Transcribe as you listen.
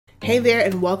Hey there,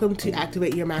 and welcome to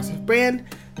Activate Your Massive Brand.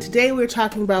 Today we're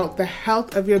talking about the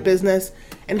health of your business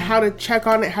and how to check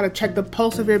on it, how to check the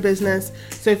pulse of your business.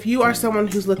 So if you are someone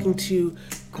who's looking to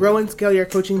grow and scale your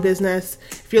coaching business,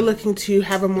 if you're looking to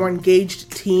have a more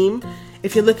engaged team,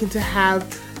 if you're looking to have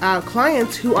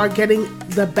clients who are getting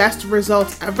the best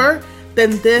results ever,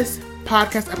 then this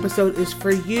podcast episode is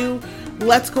for you.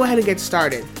 Let's go ahead and get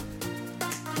started.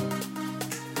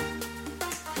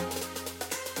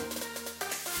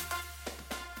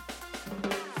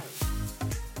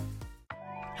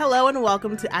 Hello and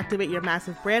welcome to Activate Your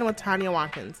Massive Brand with Tanya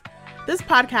Watkins. This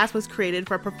podcast was created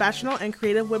for professional and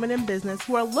creative women in business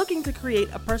who are looking to create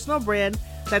a personal brand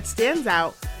that stands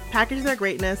out, package their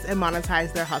greatness, and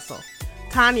monetize their hustle.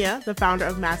 Tanya, the founder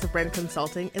of Massive Brand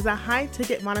Consulting, is a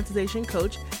high-ticket monetization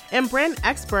coach and brand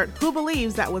expert who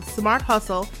believes that with smart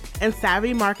hustle and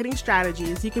savvy marketing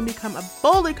strategies, you can become a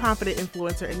boldly confident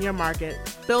influencer in your market,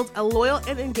 build a loyal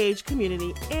and engaged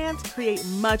community, and create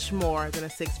much more than a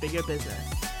six-figure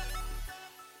business.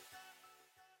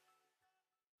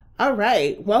 All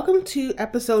right, welcome to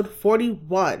episode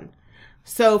 41.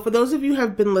 So for those of you who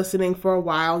have been listening for a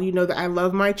while, you know that I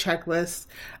love my checklist.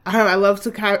 I love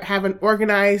to have an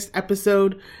organized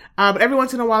episode, but every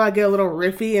once in a while I get a little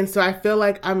riffy, and so I feel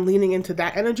like I'm leaning into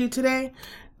that energy today.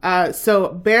 So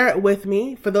bear with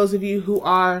me. For those of you who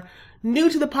are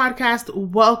new to the podcast,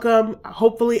 welcome.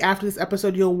 Hopefully after this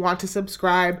episode, you'll want to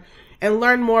subscribe and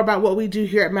learn more about what we do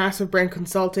here at Massive Brand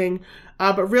Consulting.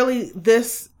 But really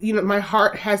this, my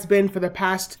heart has been for the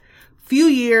past few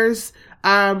years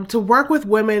to work with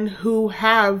women who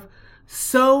have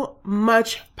so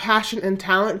much passion and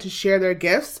talent to share their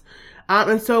gifts.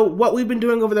 And so what we've been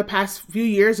doing over the past few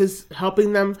years is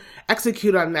helping them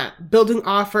execute on that, building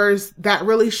offers that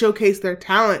really showcase their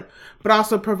talent, but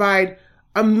also provide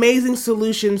amazing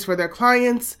solutions for their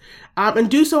clients, and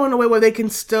do so in a way where they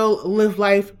can still live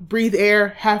life, breathe air,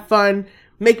 have fun,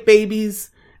 make babies,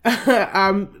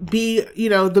 be,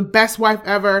 the best wife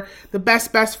ever, the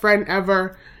best friend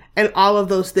ever, and all of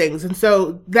those things. And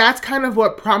so that's kind of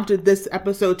what prompted this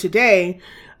episode today.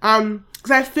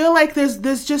 Because I feel like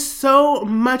there's just so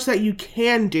much that you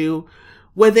can do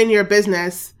within your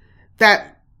business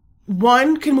that,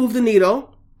 one, can move the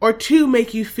needle, or two,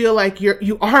 make you feel like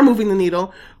you are moving the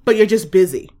needle, but you're just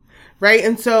busy, right?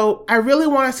 And so I really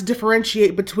want us to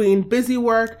differentiate between busy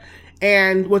work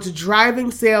and what's driving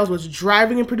sales, what's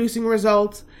driving and producing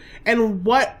results, and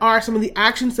what are some of the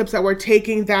action steps that we're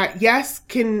taking that, yes,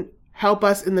 can help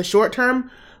us in the short term,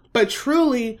 but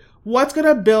truly what's going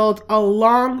to build a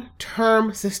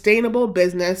long-term sustainable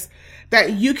business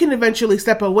that you can eventually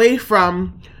step away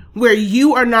from, where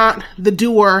you are not the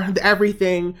doer, the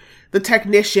everything, the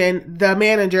technician, the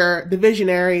manager, the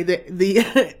visionary,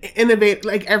 the innovator,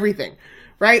 like everything,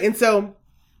 right? And so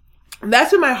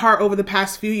that's been my heart over the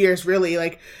past few years, really.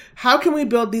 Like, how can we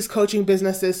build these coaching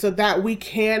businesses so that we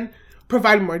can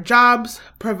provide more jobs,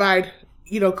 provide,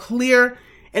 clear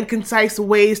and concise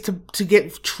ways to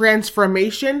get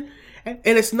transformation, and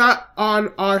it's not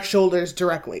on our shoulders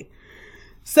directly.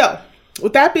 So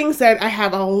with that being said, I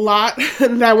have a lot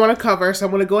that I want to cover, so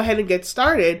I'm going to go ahead and get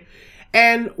started.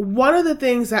 And one of the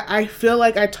things that I feel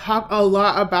like I talk a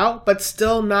lot about, but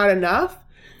still not enough,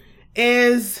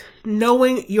 is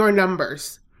knowing your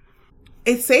numbers.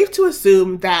 It's safe to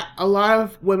assume that a lot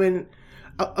of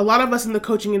us in the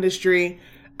coaching industry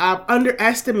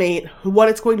underestimate what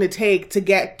it's going to take to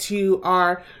get to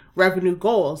our revenue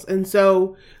goals. And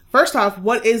so first off,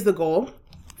 what is the goal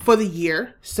for the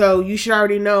year? So you should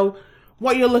already know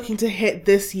what you're looking to hit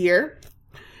this year.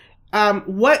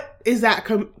 What is that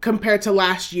compared to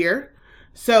last year?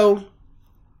 So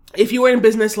if you were in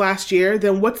business last year,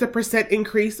 then what's the percent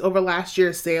increase over last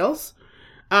year's sales?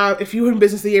 If you were in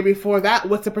business the year before that,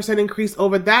 what's the percent increase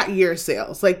over that year's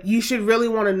sales? Like, you should really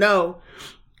want to know,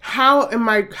 how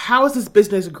is this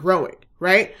business growing,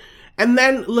 right? And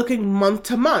then looking month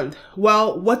to month.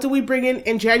 Well, what do we bring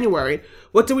in January?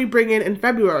 What do we bring in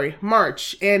February,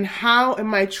 March? And how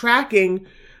am I tracking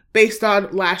based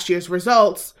on last year's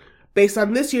results, based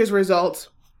on this year's results?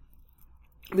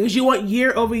 Because you want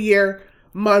year over year,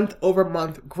 month over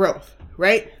month growth,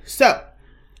 right? So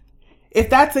if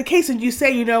that's the case and you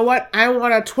say, you know what, I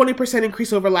want a 20%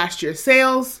 increase over last year's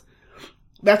sales,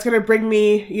 that's going to bring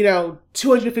me,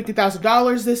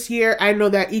 $250,000 this year. I know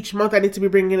that each month I need to be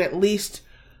bringing in at least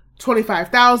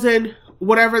 $25,000,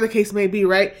 whatever the case may be,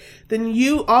 right? Then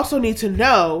you also need to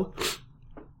know,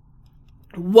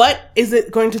 what is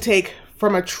it going to take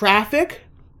from a traffic,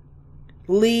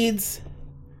 leads,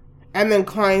 and then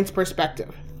client's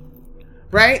perspective,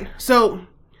 right? So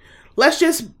we'll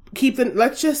actually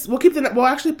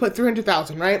put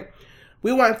 300,000, right?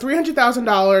 We want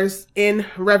 $300,000 in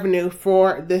revenue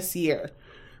for this year.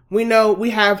 We know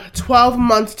we have 12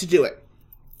 months to do it.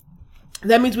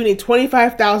 That means we need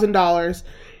 $25,000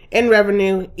 in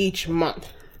revenue each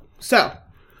month. So,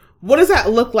 what does that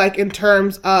look like in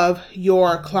terms of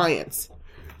your clients?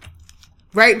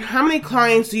 Right? How many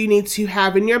clients do you need to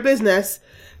have in your business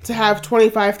to have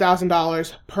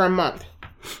 $25,000 per month?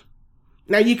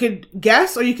 Now, you could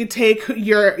guess, or you could take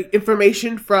your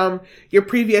information from your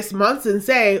previous months and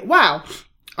say, wow,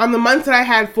 on the months that I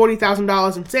had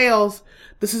 $40,000 in sales,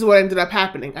 this is what ended up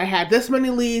happening. I had this many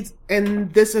leads,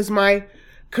 and this is my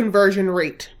conversion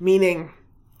rate, meaning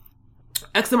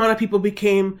X amount of people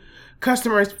became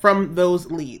customers from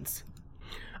those leads.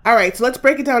 All right, so let's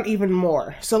break it down even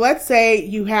more. So let's say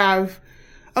you have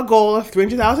a goal of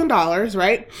 $300,000,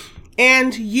 right?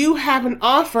 And you have an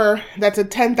offer that's a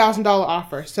 $10,000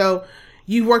 offer. So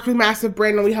you worked with Massive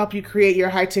Brand and we help you create your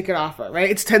high ticket offer, right?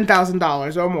 It's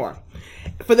 $10,000 or more.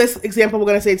 For this example, we're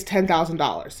going to say it's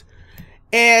 $10,000.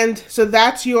 And so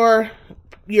that's your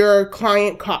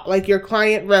client, like your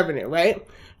client revenue, right?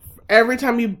 Every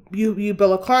time you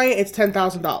bill a client, it's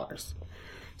 $10,000.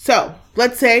 So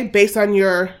let's say based on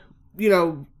your,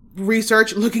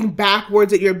 research, looking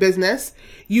backwards at your business,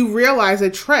 you realize a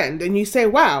trend and you say,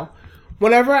 wow,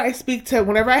 whenever I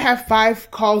have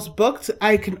 5 calls booked,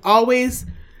 I can always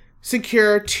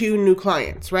secure 2 new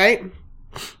clients, right?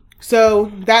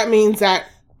 So that means that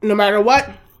no matter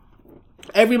what,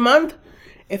 every month,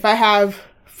 if I have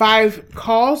 5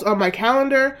 calls on my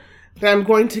calendar, then I'm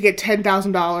going to get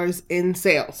 $10,000 in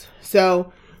sales.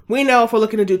 So we know if we're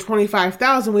looking to do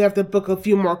 25,000, we have to book a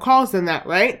few more calls than that,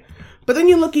 right? But then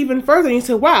you look even further and you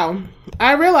say, wow,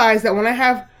 I realize that when I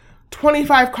have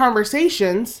 25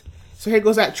 conversations, so here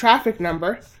goes that traffic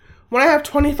number. When I have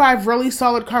 25 really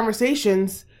solid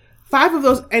conversations, 5 of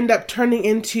those end up turning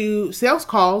into sales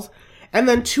calls, and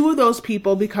then 2 of those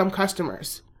people become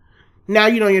customers. Now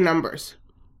you know your numbers.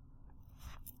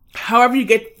 However you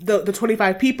get the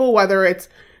 25 people, whether it's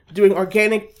doing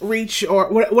organic reach or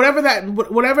whatever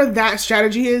that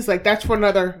strategy is, like that's for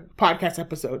another podcast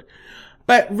episode.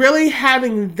 But really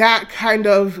having that kind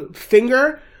of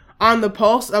finger on the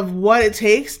pulse of what it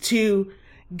takes to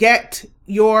get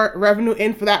your revenue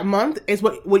in for that month is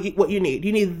what you need.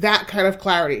 You need that kind of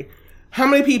clarity. How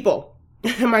many people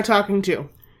am I talking to?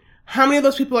 How many of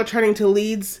those people are turning to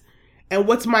leads? And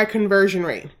what's my conversion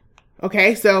rate?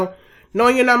 Okay, so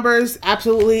knowing your numbers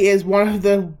absolutely is one of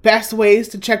the best ways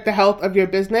to check the health of your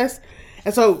business.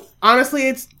 And so honestly,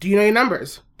 it's, do you know your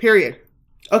numbers? Period.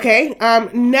 Okay,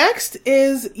 next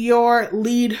is your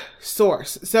lead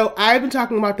source. So I've been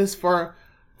talking about this for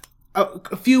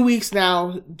a few weeks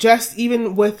now, just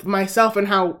even with myself and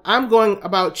how I'm going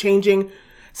about changing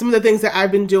some of the things that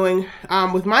I've been doing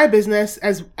with my business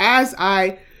as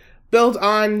I build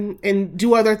on and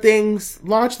do other things,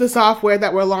 launch the software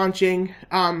that we're launching,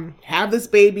 have this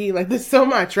baby, like there's so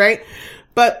much, right?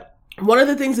 But one of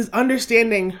the things is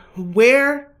understanding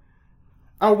where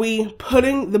are we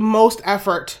putting the most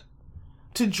effort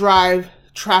to drive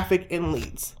traffic and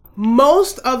leads.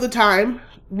 Most of the time,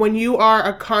 when you are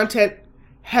a content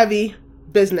heavy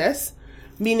business,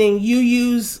 meaning you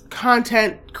use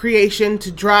content creation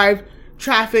to drive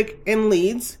traffic and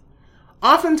leads,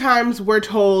 oftentimes we're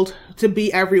told to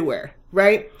be everywhere,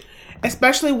 right?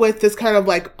 Especially with this kind of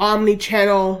like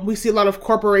omni-channel. We see a lot of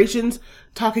corporations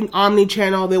talking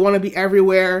omni-channel. They want to be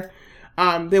everywhere.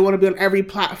 They want to be on every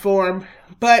platform.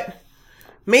 But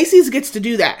Macy's gets to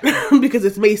do that because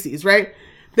it's Macy's, right?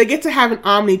 They get to have an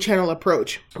omni-channel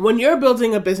approach. When you're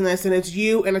building a business and it's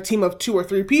you and a team of 2 or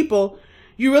 3 people,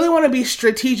 you really want to be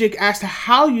strategic as to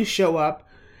how you show up,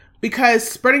 because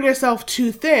spreading yourself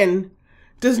too thin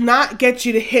does not get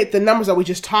you to hit the numbers that we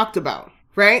just talked about,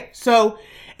 right? So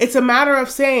it's a matter of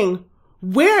saying,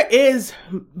 where is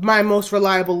my most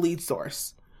reliable lead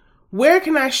source? Where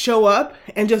can I show up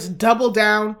and just double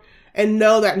down and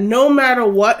know that no matter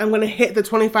what, I'm going to hit the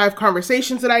 25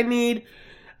 conversations that I need.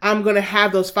 I'm going to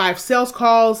have those 5 sales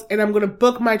calls and I'm going to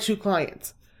book my 2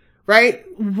 clients, right?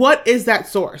 What is that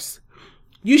source?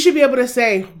 You should be able to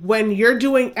say, when you're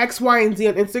doing X, Y, and Z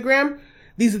on Instagram,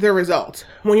 these are the results.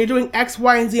 When you're doing X,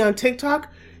 Y, and Z on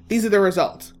TikTok, these are the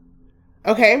results.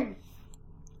 Okay?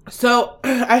 So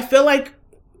I feel like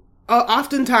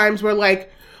oftentimes we're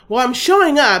like, well, I'm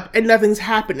showing up and nothing's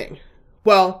happening.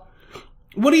 Well,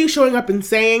 what are you showing up and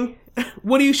saying?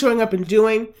 What are you showing up and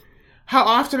doing? How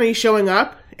often are you showing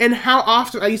up? And how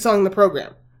often are you selling the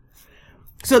program?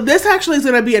 So this actually is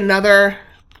going to be another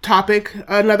topic,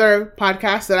 another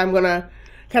podcast that I'm going to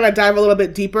kind of dive a little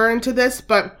bit deeper into this,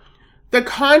 but the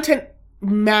content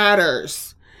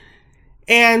matters.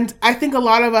 And I think a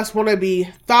lot of us want to be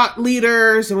thought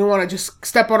leaders and we want to just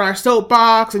step on our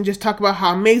soapbox and just talk about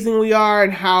how amazing we are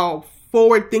and how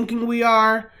forward thinking we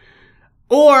are.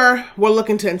 Or we're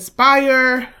looking to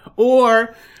inspire,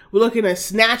 or we're looking to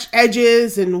snatch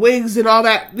edges and wigs and all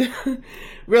that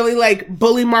really like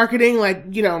bully marketing, like,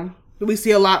 we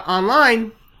see a lot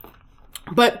online.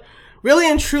 But really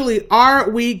and truly, are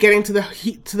we getting to the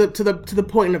heat, to the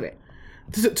point of it,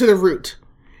 to the root?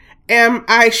 Am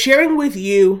I sharing with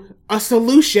you a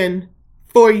solution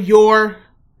for your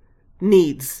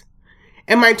needs?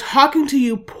 Am I talking to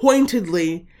you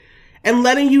pointedly and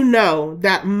letting you know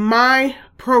that my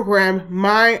program,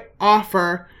 my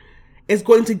offer is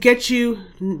going to get you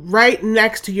right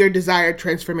next to your desired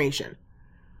transformation?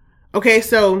 Okay,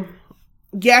 so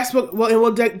yes,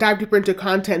 we'll dive deeper into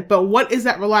content, but what is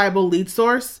that reliable lead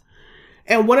source?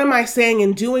 And what am I saying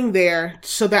and doing there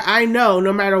so that I know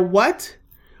no matter what,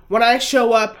 when I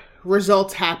show up,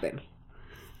 results happen?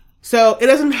 So it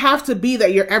doesn't have to be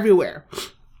that you're everywhere.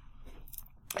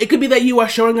 It could be that you are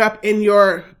showing up in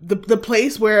the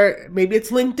place where maybe it's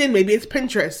LinkedIn, maybe it's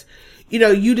Pinterest.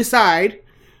 You decide.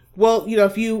 Well,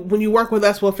 when you work with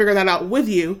us, we'll figure that out with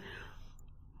you.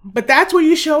 But that's where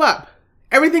you show up.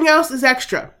 Everything else is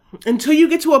extra. Until you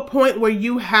get to a point where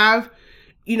you have,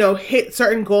 hit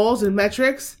certain goals and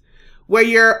metrics, where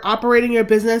you're operating your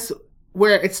business,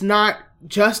 where it's not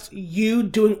just you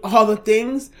doing all the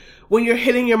things, when you're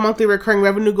hitting your monthly recurring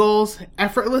revenue goals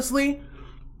effortlessly,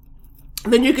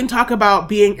 then you can talk about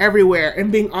being everywhere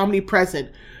and being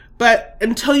omnipresent. But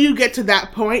until you get to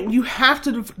that point, you have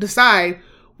to decide,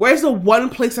 where's the one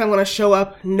place I'm going to show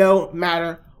up no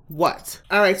matter what?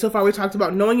 All right, so far we talked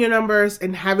about knowing your numbers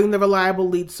and having the reliable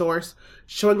lead source,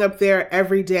 showing up there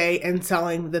every day and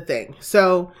selling the thing.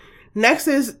 So next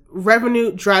is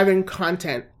revenue driving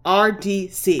content,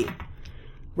 RDC.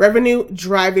 Revenue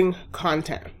driving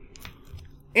content.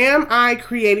 Am I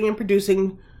creating and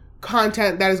producing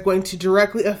content that is going to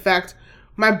directly affect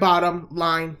my bottom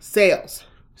line sales?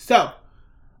 So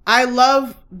I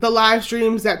love the live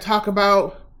streams that talk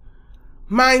about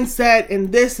mindset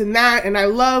and this and that. And I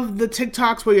love the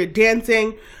TikToks where you're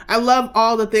dancing. I love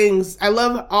all the things. I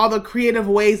love all the creative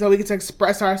ways that we get to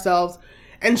express ourselves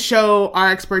and show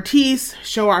our expertise,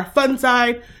 show our fun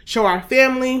side, show our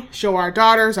family, show our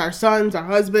daughters, our sons, our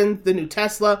husbands, the new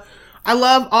Tesla. I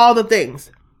love all the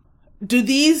things. Do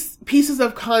these pieces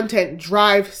of content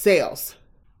drive sales?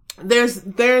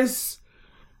 There's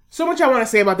so much I want to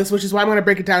say about this, which is why I'm going to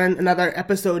break it down in another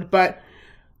episode. But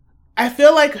I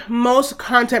feel like most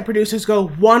content producers go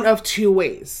one of two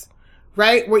ways,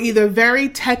 right? We're either very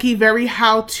techie, very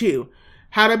how to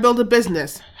build a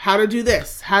business, how to do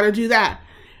this, how to do that,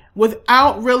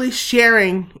 without really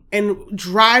sharing and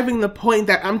driving the point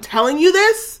that I'm telling you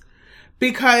this,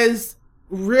 because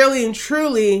really and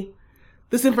truly,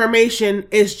 this information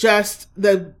is just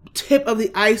the tip of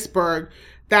the iceberg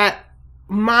that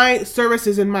my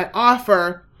services and my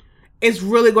offer is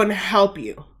really going to help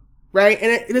you, right? And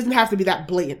it doesn't have to be that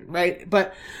blatant, right?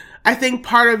 But I think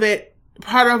part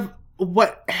of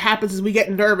what happens is we get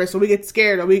nervous or we get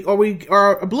scared or we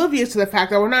are oblivious to the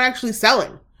fact that we're not actually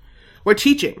selling. We're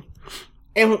teaching.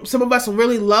 And some of us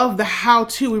really love the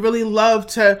how-to. We really love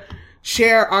to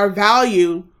share our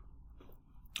value.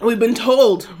 We've been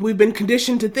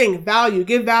conditioned to think value,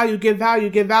 give value, give value,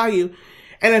 give value.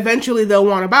 And eventually they'll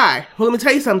want to buy. Well, let me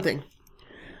tell you something.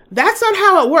 That's not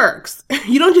how it works.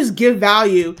 You don't just give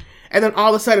value and then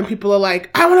all of a sudden people are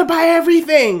like, I want to buy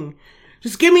everything.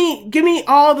 Just give me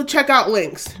all the checkout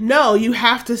links. No, you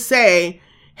have to say,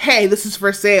 hey, this is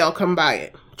for sale. Come buy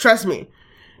it. Trust me.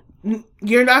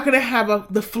 You're not going to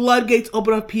have the floodgates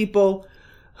open of people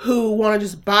who want to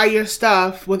just buy your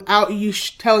stuff without you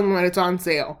telling them that it's on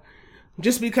sale.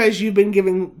 Just because you've been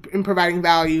giving and providing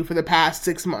value for the past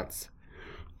 6 months.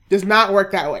 Does not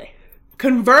work that way.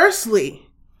 Conversely,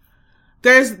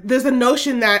 there's a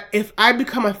notion that if I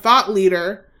become a thought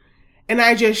leader and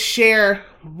I just share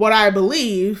what I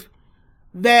believe,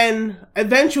 then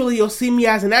eventually you'll see me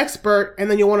as an expert and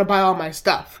then you'll want to buy all my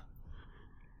stuff.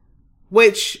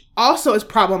 Which also is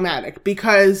problematic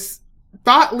because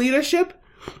thought leadership,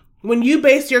 when you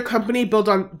base your company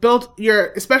built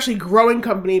your especially growing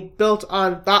company built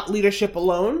on thought leadership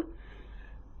alone,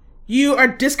 you are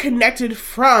disconnected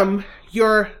from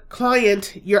your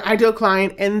client, your ideal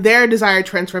client, and their desired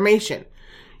transformation.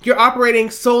 You're operating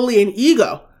solely in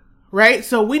ego, right?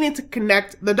 So we need to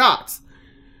connect the dots.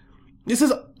 This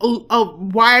is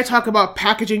why I talk about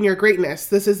packaging your greatness.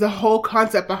 This is the whole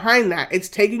concept behind that. It's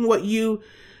taking what you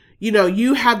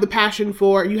have the passion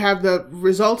for, you have the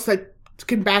results that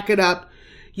can back it up,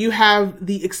 you have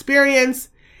the experience,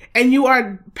 And you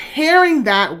are pairing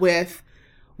that with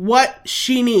what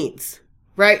she needs,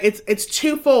 right? It's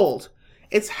twofold.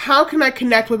 It's how can I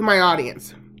connect with my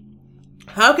audience?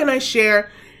 How can I share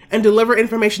and deliver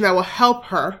information that will help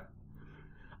her?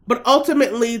 But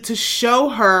ultimately to show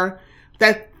her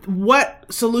that what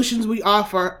solutions we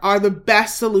offer are the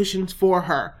best solutions for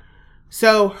her.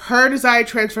 So her desired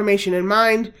transformation in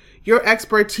mind, your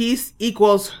expertise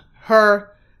equals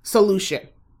her solution.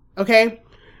 Okay?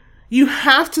 You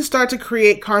have to start to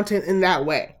create content in that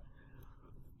way.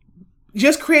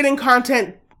 Just creating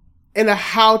content in a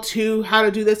how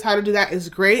to do this, how to do that is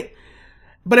great.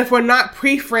 But if we're not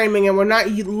pre-framing and we're not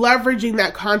leveraging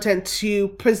that content to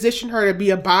position her to be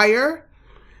a buyer,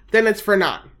 then it's for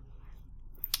naught.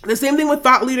 The same thing with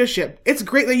thought leadership. It's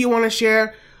great that you want to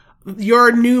share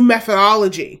your new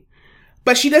methodology,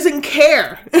 but she doesn't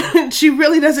care. She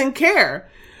really doesn't care.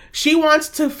 She wants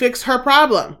to fix her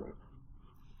problem.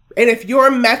 And if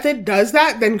your method does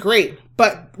that, then great.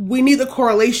 But we need the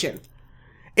correlation.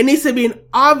 It needs to be an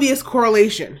obvious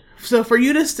correlation. So for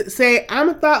you to say, I'm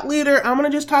a thought leader, I'm going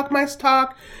to just talk my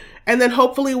talk, and then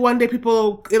hopefully one day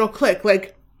it'll click.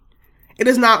 Like, it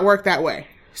does not work that way.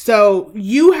 So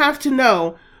you have to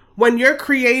know when you're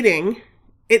creating,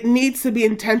 it needs to be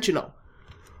intentional.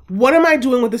 What am I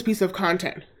doing with this piece of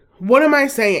content? What am I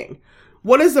saying?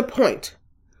 What is the point?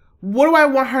 What do I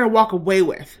want her to walk away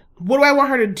with? What do I want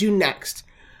her to do next?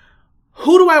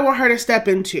 Who do I want her to step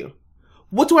into?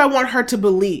 What do I want her to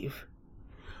believe?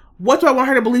 What do I want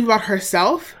her to believe about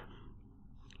herself?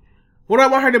 What do I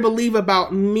want her to believe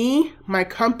about me, my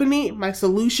company, my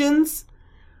solutions,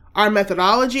 our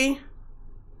methodology?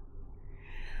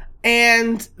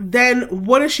 And then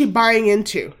what is she buying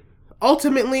into?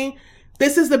 Ultimately,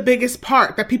 this is the biggest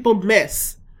part that people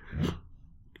miss.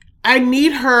 I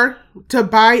need her to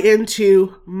buy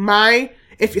into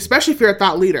especially if you're a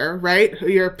thought leader, right?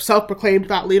 You're a self-proclaimed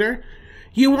thought leader.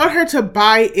 You want her to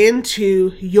buy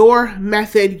into your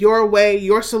method, your way,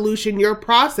 your solution, your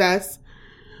process,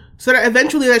 so that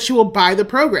eventually that she will buy the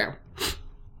program.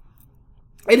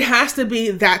 It has to be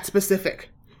that specific.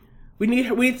 We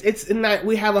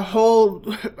have a whole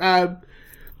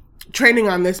training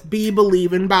on this: be,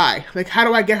 believe, and buy. Like, how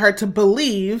do I get her to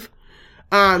believe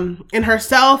in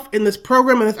herself, in this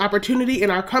program, in this opportunity,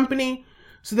 in our company,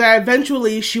 so that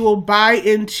eventually she will buy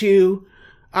into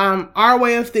our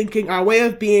way of thinking, our way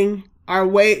of being, our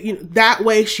way, that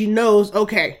way she knows,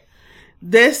 okay,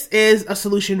 this is a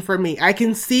solution for me. I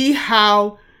can see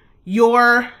how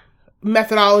your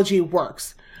methodology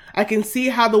works. I can see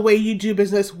how the way you do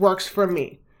business works for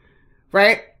me,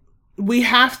 right? We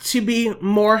have to be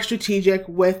more strategic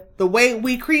with the way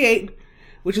we create,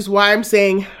 which is why I'm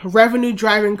saying revenue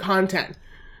driving content.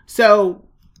 So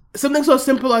something so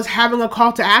simple as having a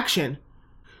call to action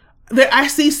that I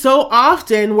see so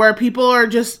often where people are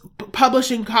just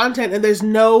publishing content and there's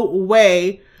no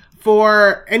way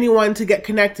for anyone to get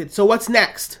connected. So what's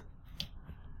next?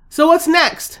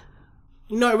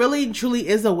 It really truly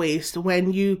is a waste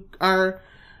when you are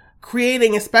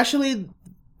creating, especially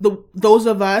those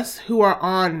of us who are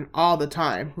on all the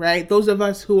time, right? Those of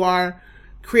us who are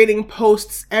creating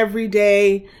posts every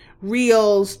day,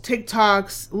 reels,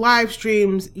 TikToks, live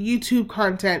streams, YouTube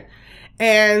content.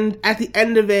 And at the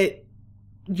end of it,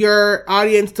 your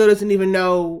audience still doesn't even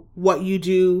know what you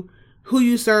do, who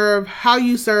you serve, how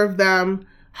you serve them,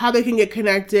 how they can get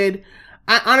connected.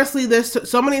 Honestly, there's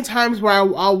so many times where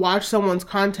I'll watch someone's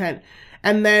content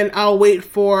and then I'll wait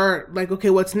for okay,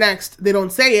 what's next? They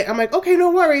don't say it. I'm like, okay,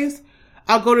 no worries.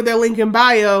 I'll go to their link in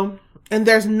bio and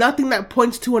there's nothing that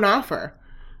points to an offer.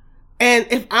 And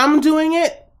if I'm doing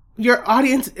it, your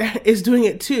audience is doing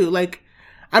it too. Like,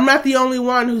 I'm not the only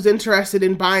one who's interested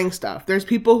in buying stuff. There's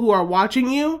people who are watching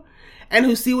you and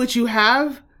who see what you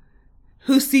have,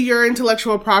 who see your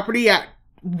intellectual property at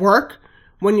work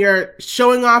when you're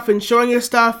showing off and showing your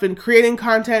stuff and creating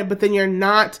content, but then you're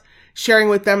not sharing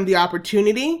with them the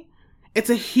opportunity. It's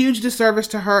a huge disservice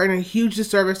to her and a huge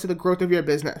disservice to the growth of your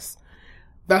business,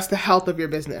 thus the health of your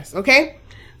business. Okay?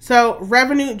 So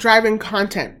revenue driving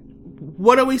content.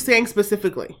 What are we saying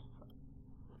specifically?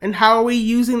 And how are we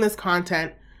using this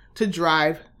content to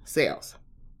drive sales?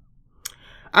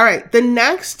 All right. The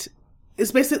next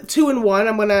is basically 2-in-1.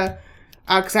 I'm going to,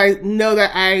 because I know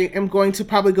that I am going to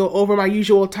probably go over my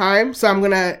usual time. So I'm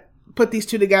going to put these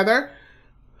two together.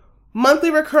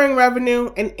 Monthly recurring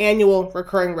revenue and annual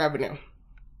recurring revenue.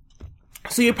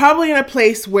 So you're probably in a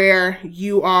place where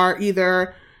you are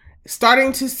either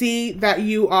starting to see that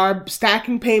you are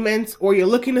stacking payments, or you're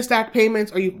looking to stack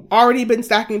payments, or you've already been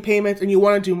stacking payments and you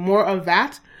want to do more of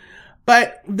that.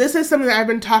 But this is something that I've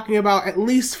been talking about at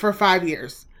least for 5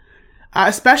 years.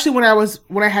 especially when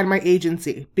I had my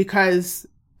agency, because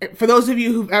for those of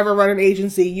you who've ever run an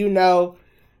agency, you know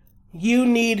you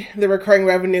need the recurring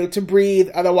revenue to breathe.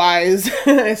 Otherwise,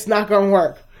 it's not going to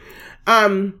work.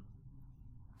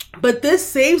 But this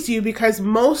saves you because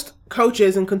most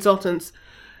coaches and consultants,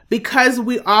 because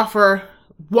we offer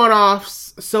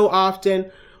one-offs so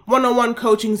often, one-on-one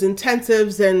coachings,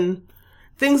 intensives, and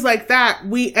things like that,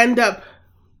 we end up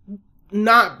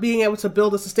not being able to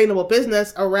build a sustainable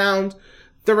business around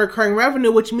the recurring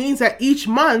revenue, which means that each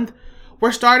month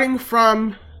we're starting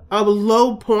from a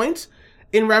low point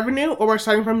in revenue, or we're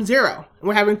starting from zero. And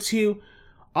we're having to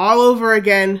all over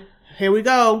again. Here we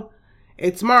go.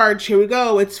 It's March. Here we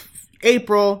go. It's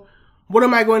April. What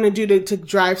am I going to do to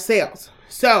drive sales?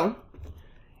 So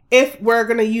if we're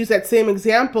going to use that same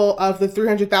example of the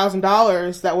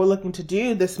 $300,000 that we're looking to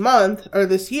do this month or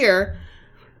this year,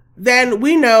 then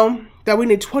we know that we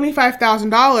need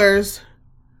 $25,000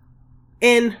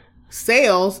 in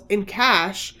sales, in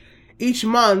cash, each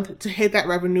month to hit that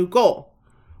revenue goal.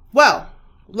 Well,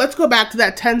 let's go back to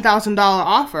that $10,000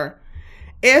 offer.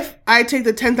 If I take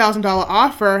the $10,000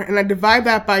 offer and I divide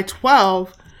that by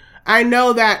 12, I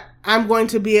know that I'm going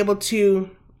to be able to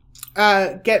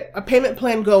get a payment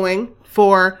plan going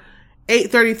for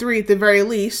 $833 at the very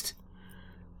least.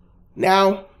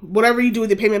 Now, whatever you do with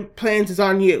your payment plans is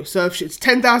on you. So if it's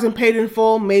 $10,000 paid in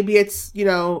full, maybe it's,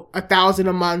 $1,000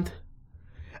 a month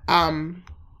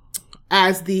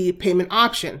as the payment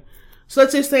option. So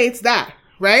let's just say it's that,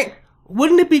 right?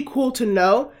 Wouldn't it be cool to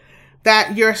know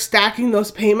that you're stacking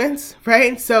those payments,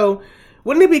 right? So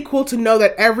wouldn't it be cool to know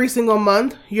that every single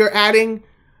month you're adding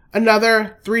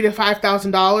another $3,000 to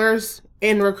 $5,000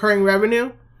 in recurring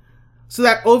revenue, so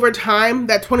that over time,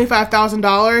 that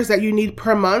 $25,000 that you need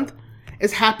per month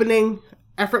is happening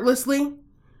effortlessly,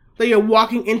 that you're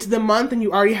walking into the month and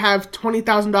you already have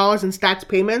 $20,000 in stacked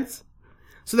payments,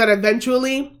 so that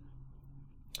eventually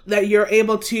that you're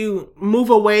able to move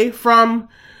away from,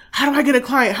 how do I get a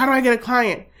client? How do I get a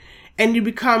client? And you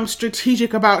become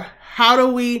strategic about, how do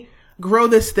we grow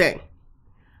this thing?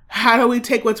 How do we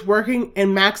take what's working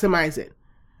and maximize it?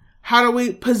 How do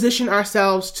we position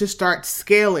ourselves to start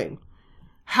scaling?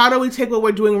 How do we take what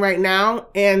we're doing right now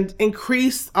and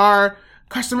increase our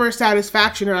customer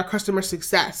satisfaction and our customer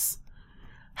success?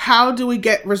 How do we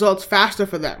get results faster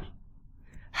for them?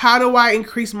 How do I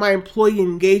increase my employee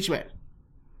engagement?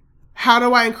 How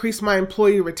do I increase my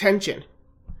employee retention?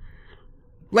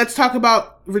 Let's talk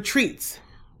about retreats.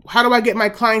 How do I get my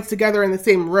clients together in the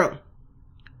same room?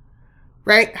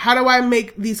 Right? How do I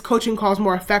make these coaching calls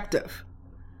more effective?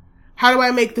 How do I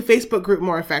make the Facebook group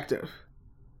more effective?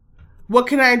 What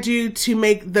can I do to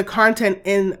make the content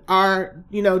in our,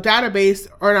 database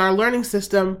or in our learning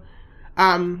system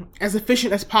as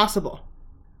efficient as possible?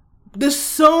 There's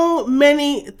so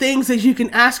many things that you can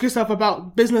ask yourself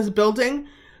about business building,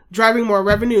 driving more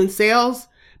revenue and sales,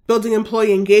 building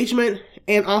employee engagement,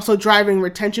 and also driving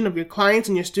retention of your clients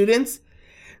and your students.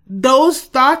 Those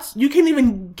thoughts you can't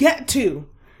even get to.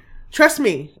 Trust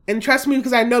me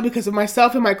because I know, because of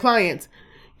myself and my clients.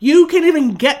 You can't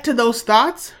even get to those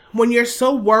thoughts when you're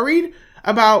so worried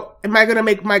about, am I going to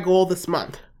make my goal this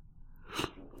month?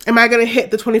 Am I going to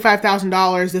hit the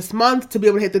 $25,000 this month to be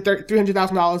able to hit the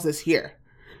 $300,000 this year?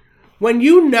 When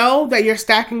you know that you're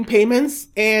stacking payments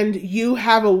and you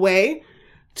have a way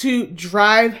to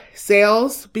drive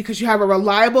sales because you have a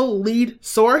reliable lead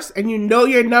source and you know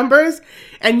your numbers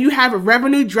and you have a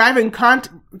revenue driving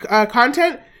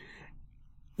content,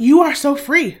 you are so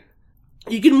free.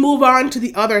 You can move on to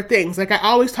the other things. Like I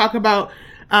always talk about,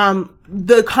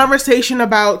 the conversation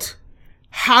about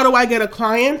how do I get a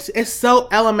client is so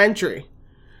elementary.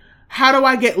 How do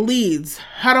I get leads?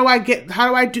 How do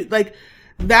I do, like,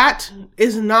 that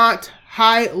is not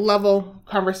high level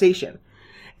conversation.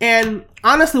 And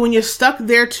honestly, when you're stuck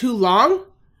there too long,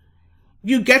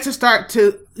 you get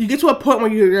to a point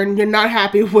where you're not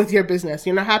happy with your business.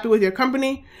 You're not happy with your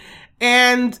company,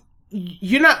 and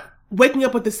you're not waking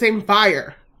up with the same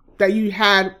fire that you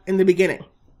had in the beginning.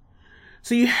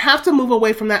 So you have to move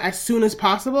away from that as soon as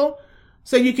possible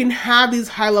so you can have these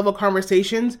high level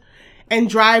conversations and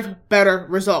drive better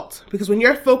results. Because when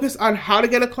you're focused on how to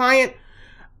get a client,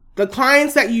 the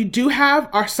clients that you do have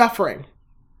are suffering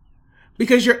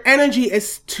because your energy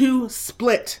is too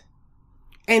split.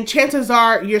 And chances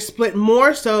are you're split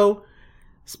more, so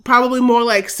probably more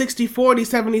like 60-40,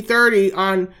 70-30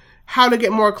 on how to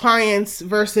get more clients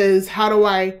versus how do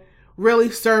I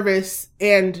really service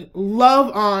and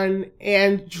love on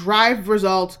and drive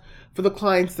results for the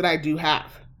clients that I do have.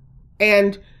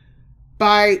 And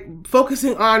by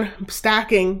focusing on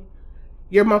stacking,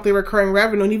 your monthly recurring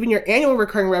revenue and even your annual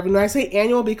recurring revenue. I say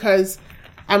annual because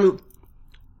I'm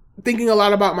thinking a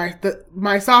lot about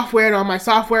my software and all my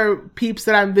software peeps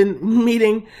that I've been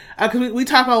meeting, because we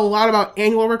talk a lot about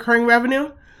annual recurring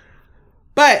revenue.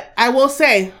 But I will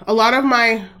say a lot of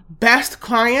my best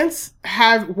clients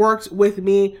have worked with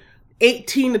me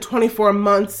 18 to 24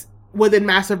 months within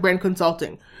Massive Brand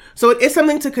Consulting. So it is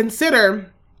something to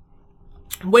consider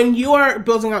when you are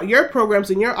building out your programs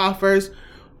and your offers.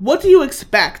 What do you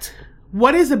expect?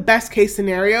 What is the best case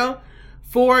scenario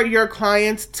for your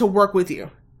clients to work with you?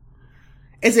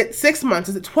 Is it 6 months?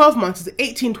 Is it 12 months? Is it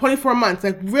 18, 24 months?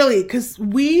 Like really, because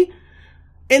we,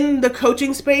 in the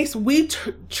coaching space, we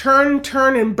churn,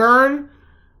 turn, and burn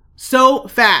so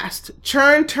fast.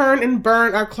 Churn, turn, and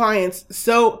burn our clients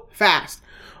so fast.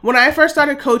 When I first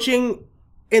started coaching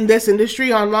in this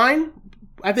industry online,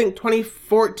 I think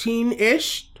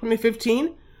 2014-ish,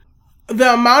 2015,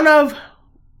 the amount of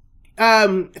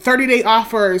 30-day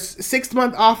offers,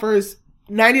 6-month offers,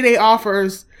 90-day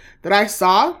offers that I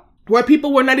saw, where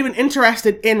people were not even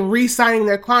interested in re-signing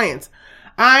their clients.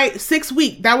 6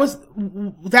 week,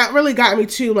 that really got me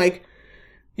too. Like,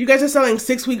 you guys are selling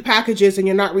 6-week packages and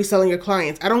you're not reselling your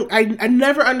clients. I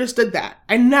never understood that.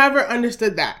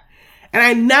 And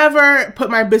I never put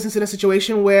my business in a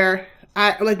situation where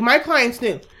my clients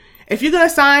knew, if you're going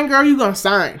to sign, girl, you're going to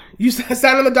sign. You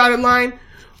sign on the dotted line.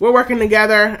 We're working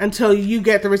together until you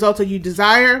get the results that you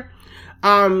desire.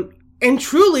 And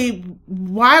truly,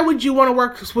 why would you want to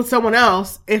work with someone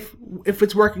else if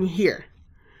it's working here?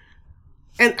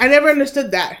 And I never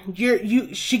understood that.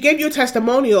 She gave you a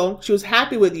testimonial. She was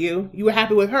happy with you. You were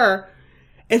happy with her.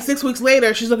 And 6 weeks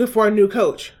later, she's looking for a new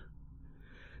coach.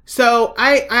 So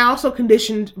I also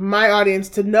conditioned my audience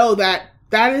to know that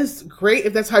is great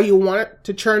if that's how you want it,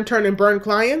 to churn, turn, and burn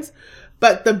clients.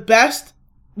 But the best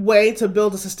way to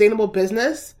build a sustainable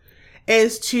business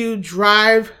is to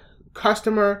drive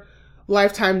customer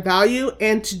lifetime value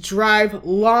and to drive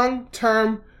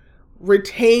long-term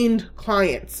retained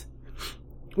clients.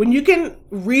 When you can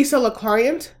resell a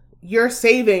client, you're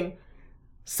saving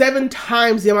 7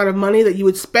 times the amount of money that you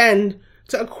would spend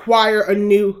to acquire a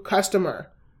new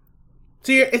customer.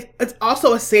 So it's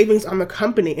also a savings on the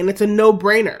company, and it's a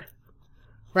no-brainer,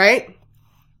 right?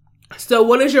 So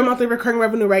what is your monthly recurring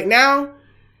revenue right now?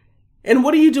 And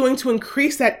what are you doing to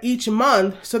increase that each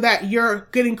month so that you're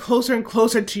getting closer and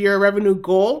closer to your revenue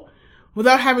goal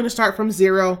without having to start from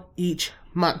zero each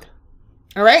month?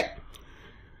 All right.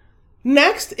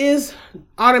 Next is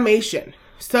automation.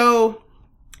 So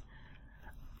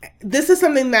this is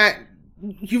something that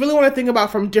you really want to think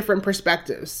about from different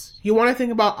perspectives. You want to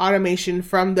think about automation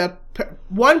from the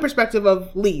one perspective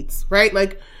of leads, right?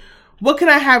 Like, what do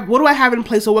I have in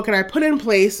place, or what can I put in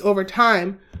place over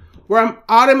time where I'm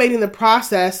automating the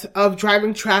process of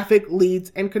driving traffic,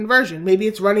 leads, and conversion? Maybe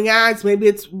it's running ads, maybe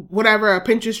it's whatever, a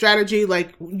Pinterest strategy.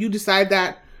 Like, you decide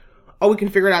that, or we can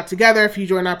figure it out together if you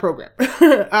join our program.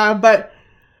 But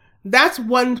that's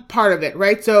one part of it,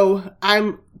 right? So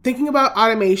I'm thinking about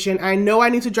automation. I know I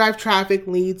need to drive traffic,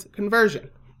 leads, conversion.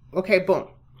 Okay, boom.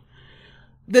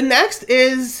 The next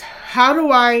is, how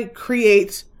do I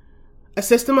create a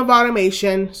system of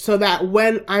automation so that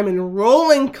when I'm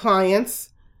enrolling clients,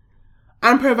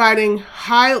 I'm providing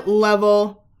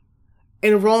high-level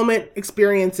enrollment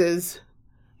experiences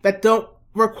that don't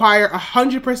require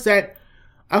 100%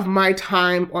 of my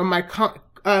time or my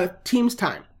team's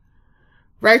time,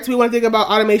 right? So we want to think about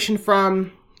automation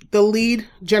from the lead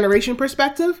generation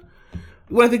perspective.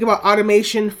 We want to think about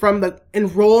automation from the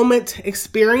enrollment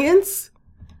experience.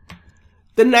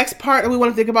 The next part that we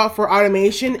want to think about for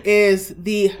automation is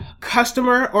the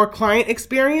customer or client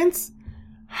experience.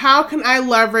 How can I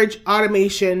leverage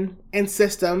automation and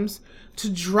systems to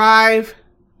drive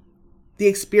the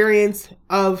experience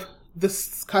of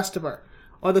this customer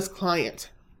or this client?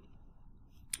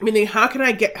 Meaning, how can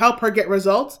I help her get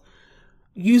results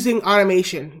using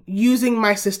automation, using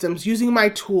my systems, using my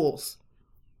tools?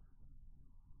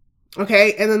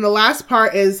 Okay, and then the last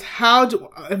part is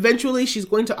eventually she's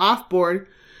going to offboard.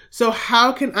 So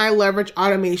how can I leverage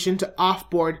automation to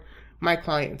offboard my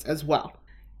clients as well?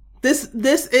 This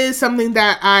is something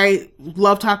that I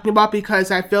love talking about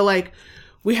because I feel like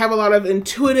we have a lot of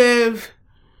intuitive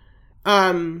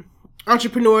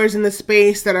entrepreneurs in the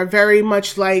space that are very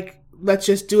much like, let's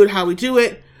just do it how we do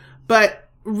it. But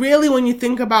really, when you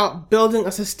think about building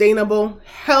a sustainable,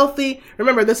 healthy,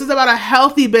 remember, this is about a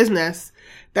healthy business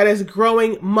that is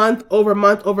growing month over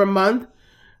month over month.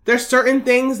 There's certain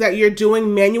things that you're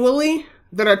doing manually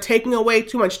that are taking away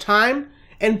too much time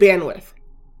and bandwidth.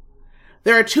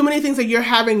 There are too many things that you're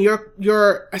having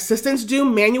your assistants do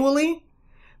manually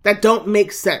that don't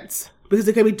make sense because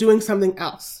they could be doing something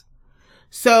else.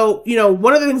 So,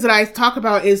 one of the things that I talk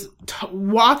about is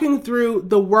walking through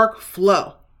the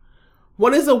workflow.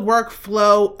 What is the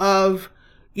workflow of,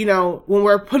 when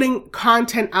we're putting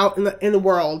content out in the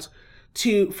world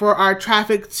for our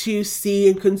traffic to see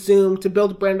and consume, to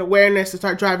build brand awareness, to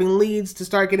start driving leads, to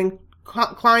start getting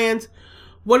clients?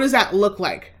 What does that look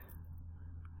like?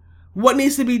 What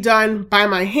needs to be done by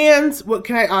my hands? What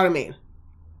can I automate?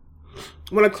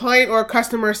 When a client or a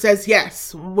customer says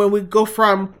yes, when we go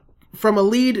from a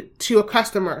lead to a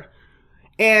customer,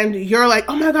 and you're like,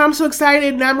 oh my God, I'm so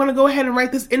excited. Now I'm going to go ahead and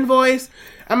write this invoice.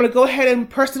 I'm going to go ahead and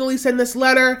personally send this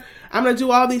letter. I'm going to do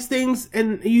all these things.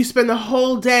 And you spend the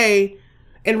whole day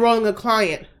enrolling a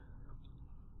client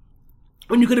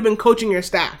when you could have been coaching your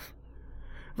staff,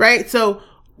 right? So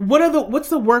what's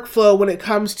the workflow when it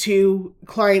comes to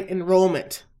client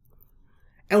enrollment?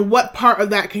 And what part of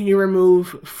that can you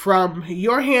remove from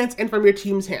your hands and from your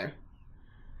team's hand?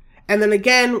 And then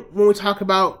again, when we talk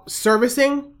about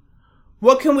servicing,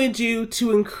 what can we do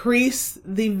to increase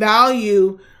the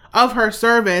value of her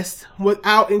service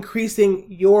without increasing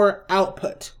your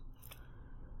output?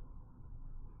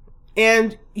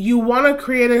 And you want to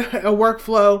create a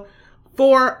workflow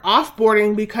for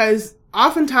offboarding, because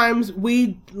oftentimes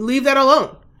we leave that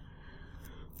alone.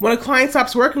 When a client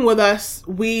stops working with us,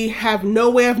 we have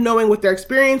no way of knowing what their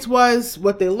experience was,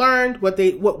 what they learned, what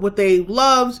they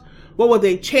loved, what would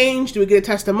they change? Do we get a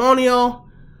testimonial?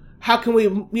 How can we,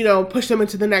 push them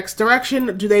into the next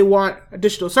direction? Do they want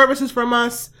additional services from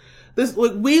us?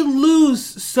 We lose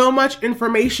so much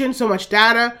information, so much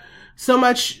data, so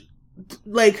much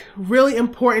really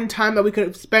important time that we could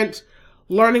have spent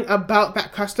learning about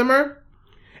that customer,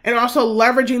 and also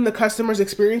leveraging the customer's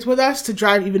experience with us to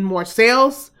drive even more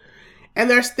sales. And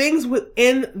there's things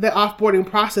within the offboarding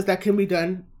process that can be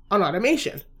done on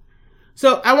automation.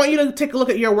 So I want you to take a look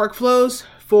at your workflows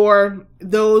for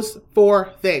those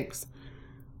 4 things: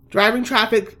 driving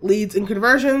traffic, leads, and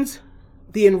conversions,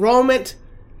 the enrollment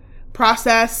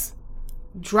process,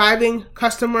 driving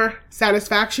customer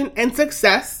satisfaction and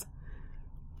success.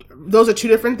 Those are 2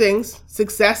 different things.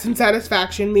 Success and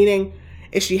satisfaction, meaning,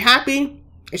 is she happy?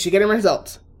 Is she getting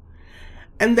results?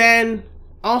 And then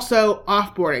also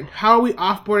offboarding. How are we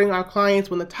offboarding our clients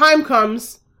when the time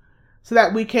comes, so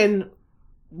that we can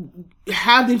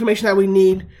have the information that we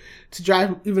need to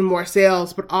drive even more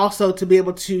sales, but also to be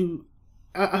able to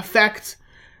affect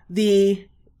the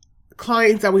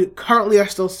clients that we currently are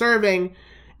still serving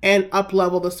and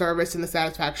up-level the service and the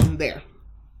satisfaction there.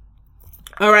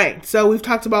 All right, so we've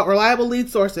talked about reliable lead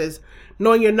sources,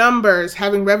 knowing your numbers,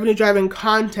 having revenue-driving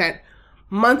content,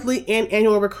 monthly and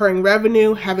annual recurring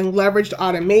revenue, having leveraged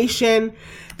automation.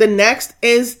 The next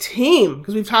is team,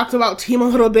 because we've talked about team a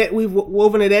little bit. We've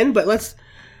woven it in, but let's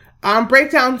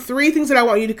break down 3 things that I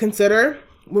want you to consider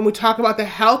when we talk about the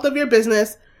health of your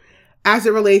business as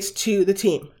it relates to the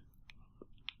team.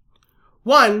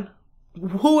 1,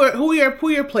 who are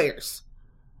your players?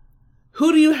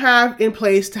 Who do you have in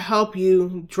place to help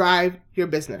you drive your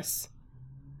business?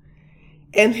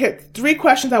 And here, 3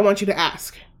 questions I want you to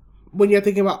ask when you're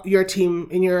thinking about your team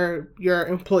and your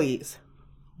employees.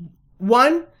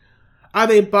 1, are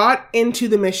they bought into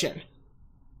the mission?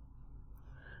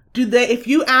 If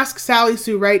you ask Sally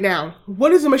Sue right now,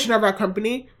 what is the mission of our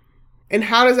company and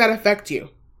how does that affect you?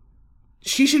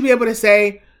 She should be able to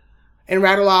say and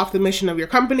rattle off the mission of your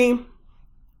company.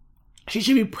 She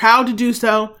should be proud to do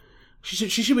so. She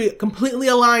should be completely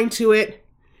aligned to it,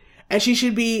 and she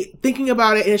should be thinking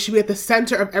about it, and it should be at the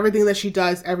center of everything that she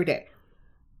does every day.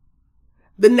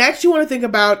 The next you want to think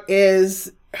about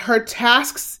is her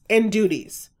tasks and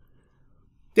duties.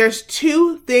 There's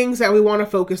 2 things that we want to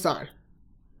focus on.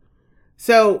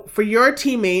 So for your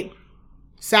teammate,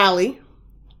 Sally,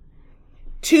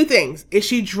 2 things. Is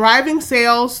she driving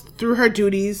sales through her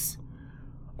duties,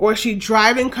 or is she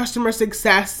driving customer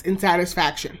success and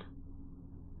satisfaction?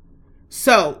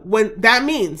 So that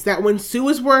means that when Sue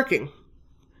is working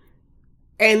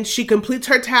and she completes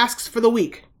her tasks for the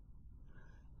week,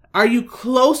 are you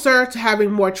closer to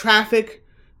having more traffic?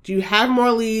 Do you have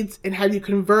more leads? And have you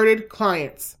converted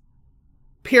clients?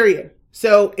 Period.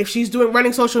 So if she's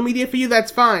running social media for you,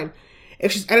 that's fine.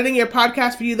 If she's editing your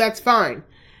podcast for you, that's fine.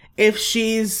 If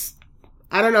she's,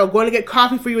 going to get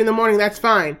coffee for you in the morning, that's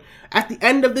fine. At the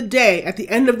end of the day, at the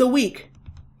end of the week,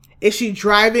 is she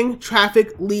driving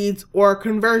traffic, leads, or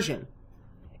conversion?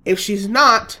 If she's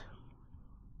not,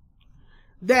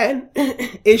 then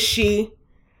is she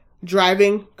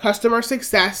driving customer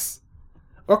success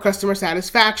or customer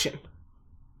satisfaction?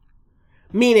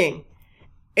 Meaning,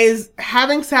 is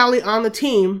having Sally on the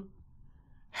team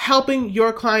helping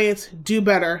your clients do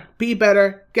better, be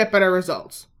better, get better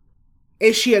results?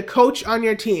 Is she a coach on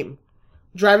your team,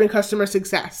 driving customer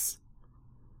success?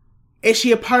 Is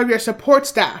she a part of your support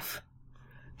staff,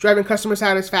 driving customer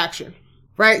satisfaction?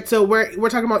 Right? So we're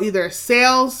talking about either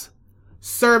sales,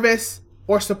 service,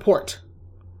 or support.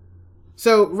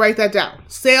 So write that down.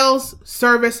 Sales,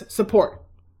 service, support.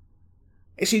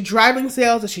 Is she driving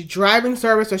sales? Is she driving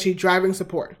service? Or is she driving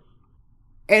support?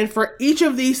 And for each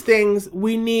of these things,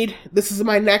 we need, this is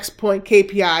my next point,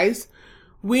 KPIs.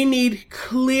 We need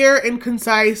clear and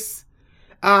concise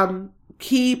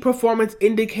key performance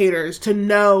indicators to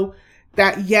know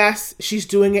that, yes, she's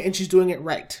doing it and she's doing it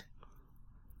right.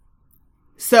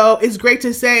 So it's great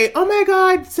to say, oh my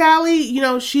God,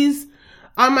 Sally, she's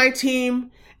on my team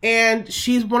and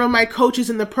she's one of my coaches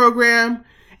in the program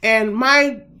and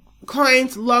my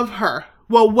clients love her.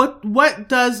 Well, what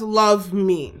does love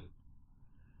mean?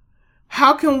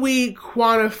 How can we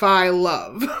quantify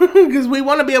love? Because we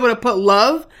want to be able to put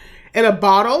love in a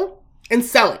bottle and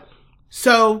sell it.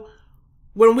 So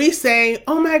when we say,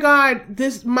 oh my God,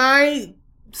 my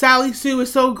Sally Sue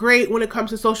is so great when it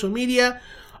comes to social media.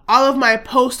 All of my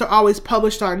posts are always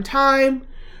published on time.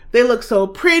 They look so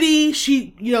pretty.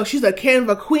 She's a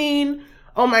Canva queen.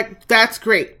 Oh my, that's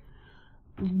great.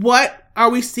 What are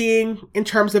we seeing in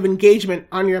terms of engagement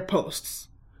on your posts?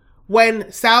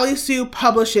 When Sally Sue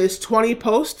publishes 20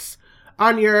 posts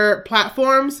on your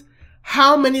platforms,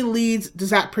 how many leads does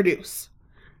that produce?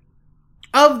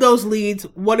 Of those leads,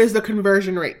 what is the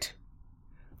conversion rate?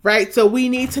 Right? So we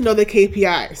need to know the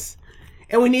KPIs.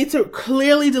 And we need to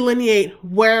clearly delineate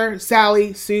where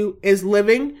Sally Sue is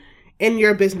living in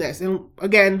your business. And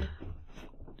again,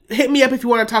 hit me up if you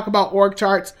want to talk about org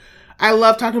charts. I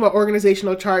love talking about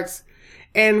organizational charts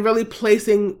and really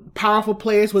placing powerful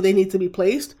players where they need to be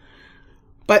placed.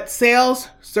 But sales,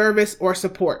 service, or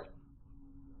support.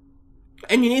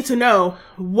 And you need to know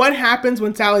what happens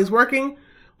when Sally's working,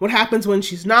 what happens when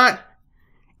she's not.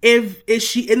 Is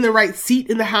she in the right seat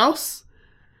in the house?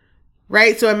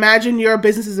 Right? So imagine your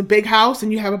business is a big house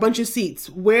and you have a bunch of seats.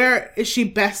 Where is she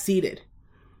best seated?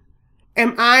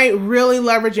 Am I really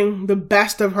leveraging the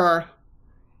best of her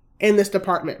in this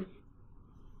department?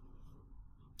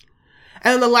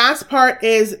 And then the last part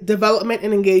is development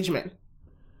and engagement.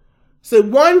 So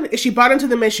 1, is she bought into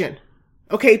the mission?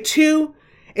 Okay, 2,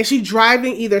 is she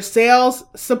driving either sales,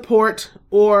 support,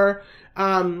 or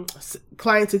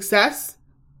client success?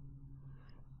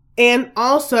 And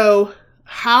also,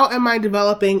 how am I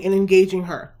developing and engaging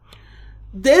her?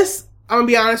 This, I'm going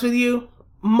to be honest with you,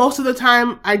 most of the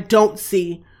time I don't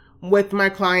see with my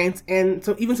clients and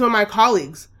so even some of my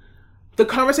colleagues. The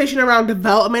conversation around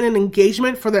development and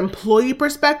engagement for the employee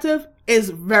perspective is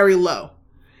very low.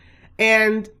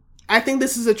 And I think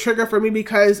this is a trigger for me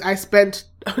because I spent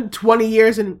 20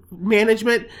 years in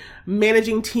management,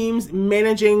 managing teams,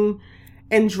 managing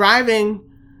and driving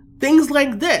things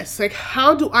like this. Like,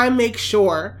 how do I make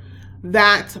sure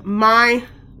that my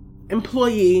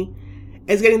employee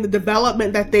is getting the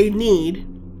development that they need?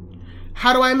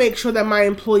 How do I make sure that my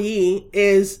employee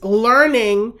is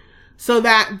learning so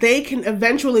that they can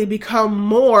eventually become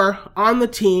more on the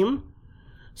team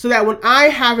so that when I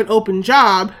have an open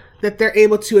job, that they're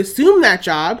able to assume that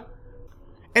job?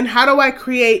 And how do I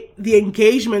create the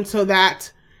engagement so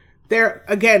that they're,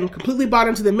 again, completely bought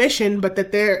into the mission, but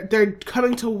that they're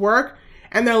coming to work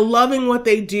and they're loving what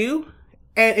they do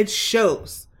and it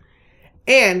shows.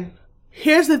 And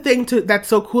here's the thing that's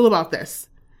so cool about this.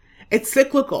 It's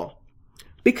cyclical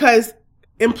because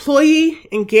employee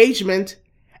engagement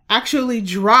actually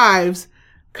drives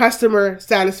customer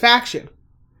satisfaction.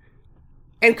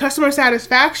 And customer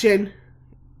satisfaction,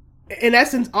 in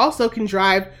essence, also can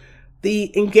drive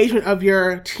the engagement of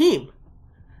your team.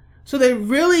 So they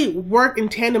really work in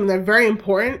tandem and they're very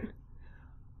important.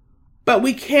 But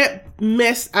we can't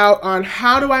miss out on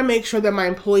how do I make sure that my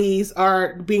employees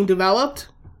are being developed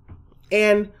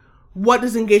and what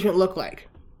does engagement look like?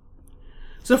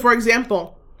 So for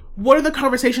example, what are the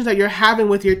conversations that you're having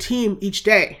with your team each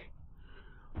day?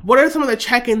 What are some of the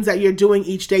check-ins that you're doing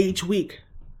each day, each week?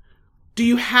 Do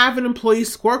you have an employee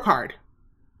scorecard?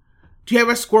 Do you have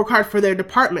a scorecard for their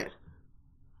department?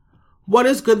 What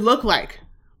does good look like?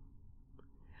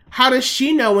 How does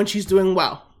she know when she's doing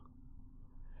well?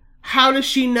 How does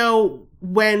she know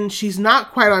when she's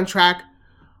not quite on track,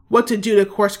 what to do to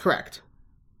course correct?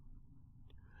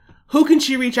 Who can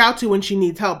she reach out to when she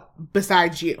needs help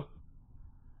besides you?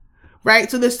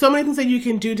 Right? So there's so many things that you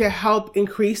can do to help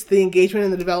increase the engagement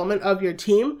and the development of your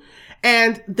team.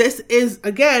 And this is,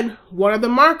 again, one of the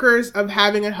markers of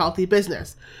having a healthy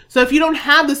business. So if you don't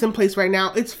have this in place right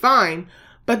now, it's fine.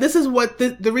 But this is what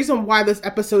the reason why this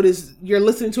episode is, you're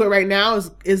listening to it right now,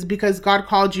 is because God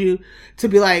called you to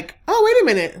be like, oh, wait a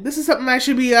minute, this is something I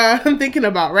should be thinking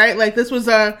about, right? Like, this was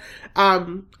a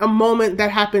moment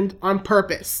that happened on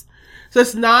purpose. So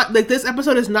it's not like, this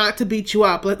episode is not to beat you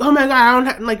up. Like, oh my God, I don't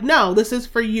have, like, no, this is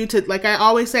for you to, like I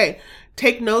always say,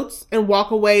 take notes and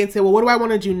walk away and say, well, what do I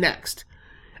want to do next?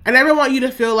 I never want you to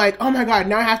feel like, oh my God,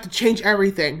 now I have to change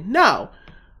everything. No.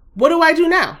 What do I do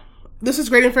now? This is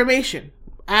great information.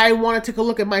 I want to take a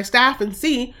look at my staff and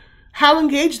see how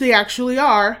engaged they actually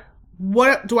are.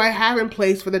 What do I have in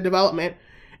place for the development?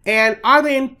 And are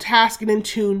they in task and in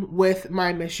tune with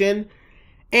my mission?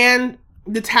 And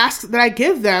the tasks that I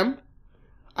give them,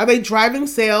 are they driving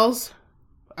sales?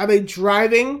 Are they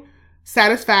driving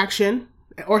satisfaction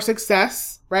or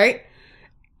success, right?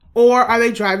 Or are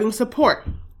they driving support?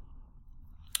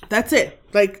 That's it.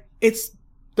 Like,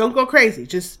 don't go crazy.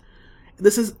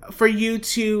 This is for you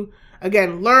to,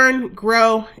 again, learn,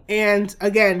 grow, and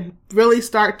again, really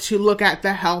start to look at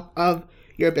the health of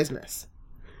your business.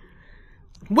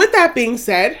 With that being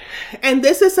said, and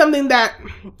this is something that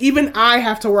even I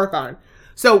have to work on.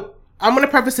 So I'm going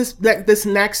to preface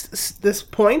this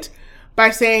point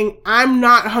by saying I'm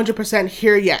not 100%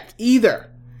 here yet either.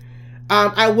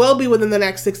 I will be within the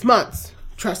next 6 months.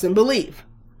 Trust and believe.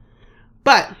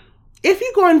 But if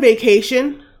you go on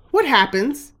vacation, what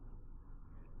happens?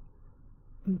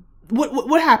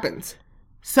 What happens?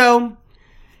 So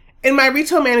in my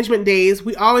retail management days,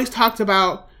 we always talked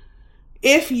about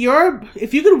if you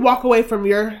could walk away from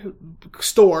your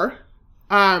store,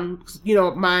 in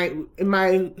my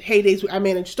heydays, I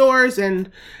managed stores,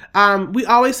 and we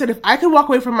always said if I could walk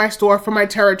away from my store, from my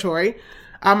territory,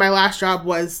 my last job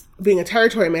was being a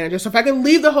territory manager. So if I could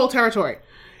leave the whole territory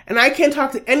and I can't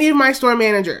talk to any of my store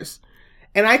managers,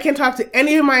 and I can't talk to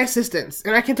any of my assistants,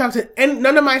 and I can't talk to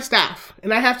none of my staff,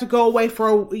 and I have to go away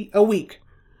for a week.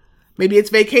 Maybe it's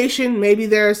vacation, maybe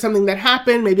there's something that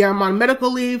happened, maybe I'm on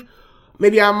medical leave,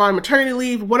 maybe I'm on maternity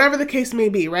leave, whatever the case may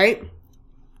be, right?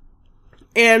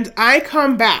 And I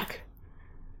come back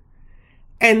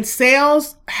and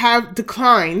sales have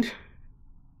declined.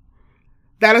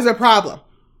 That is a problem.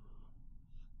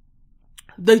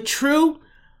 The true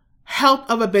health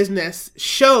of a business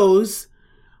shows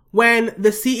when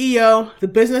the CEO, the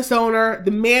business owner,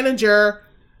 the manager,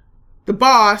 the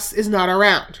boss is not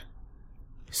around.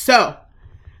 So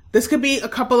this could be you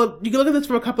can look at this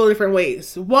from a couple of different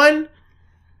ways. One,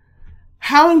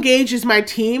 how engaged is my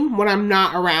team when I'm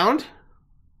not around?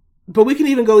 But we can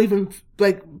even go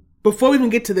before we even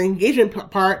get to the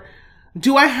engagement part,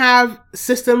 do I have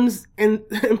systems in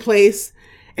place,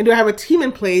 and do I have a team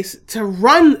in place to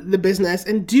run the business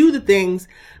and do the things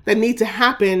that need to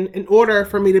happen in order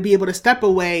for me to be able to step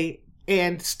away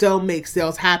and still make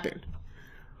sales happen?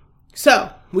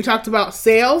 So we talked about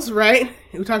sales, right?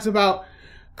 We talked about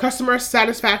customer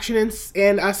satisfaction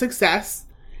and success,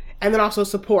 and then also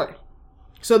support.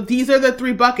 So these are the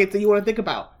 3 buckets that you want to think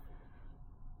about.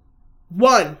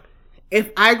 1,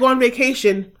 if I go on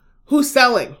vacation, who's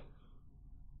selling?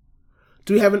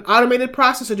 Do we have an automated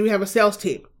process, or do we have a sales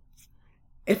team?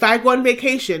 If I go on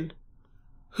vacation,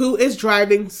 who is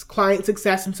driving client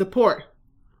success and support?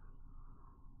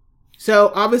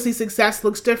 So obviously success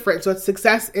looks different. So it's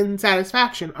success and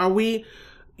satisfaction. Are we,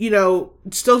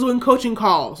 still doing coaching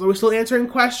calls? Are we still answering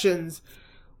questions?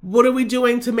 What are we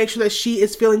doing to make sure that she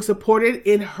is feeling supported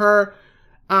in her,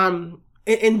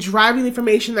 in driving the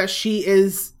information that she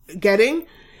is getting,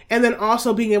 and then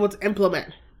also being able to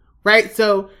implement, right?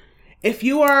 So if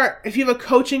you have a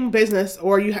coaching business,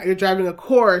 or you're driving a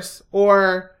course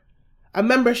or a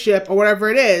membership or whatever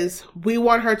it is, we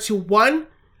want her to, 1,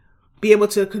 be able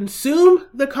to consume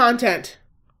the content.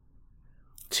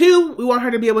 2, we want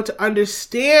her to be able to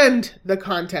understand the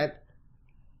content.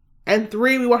 And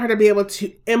 3, we want her to be able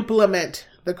to implement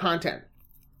the content.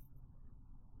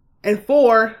 And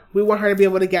 4, we want her to be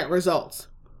able to get results.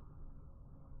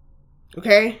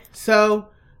 Okay? So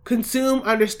consume,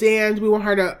 understand, we want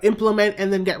her to implement,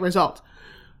 and then get results.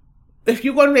 If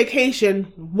you go on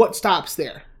vacation, what stops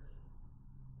there?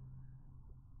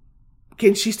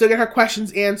 Can she still get her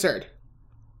questions answered?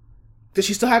 Does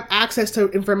she still have access to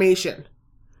information?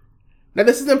 Now,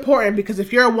 this is important because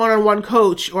if you're a one-on-one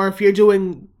coach, or if you're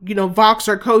doing,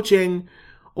 Voxer coaching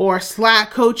or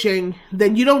Slack coaching,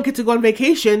 then you don't get to go on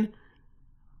vacation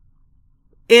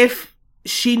if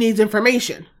she needs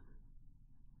information.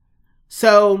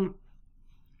 So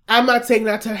I'm not saying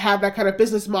not to have that kind of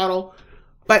business model,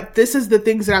 but these are the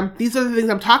things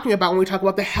I'm talking about when we talk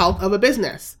about the health of a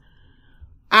business.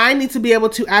 I need to be able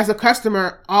to, as a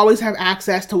customer, always have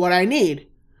access to what I need.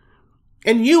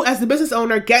 And you, as the business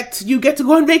owner, you get to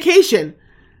go on vacation.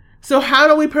 So how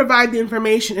do we provide the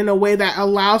information in a way that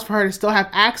allows for her to still have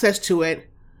access to it,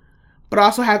 but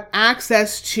also have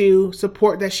access to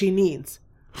support that she needs?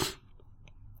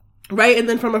 Right? And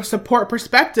then from a support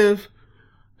perspective,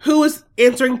 who is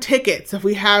answering tickets? If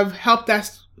we have help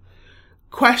desk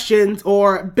questions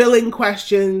or billing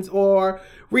questions or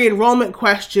re-enrollment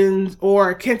questions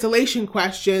or cancellation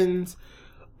questions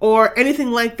or anything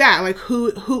like that, like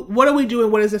what are we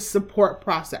doing? What is a support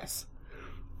process?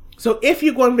 So if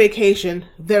you go on vacation,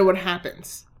 then what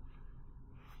happens?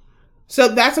 So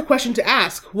that's a question to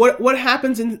ask. What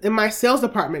happens in my sales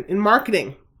department, in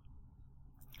marketing?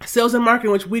 Sales and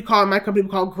marketing, which we call in my company,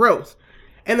 we call growth.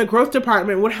 In the growth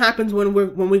department, what happens when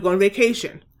we go on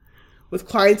vacation? With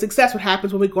client success, what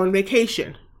happens when we go on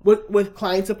vacation? With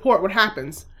client support, what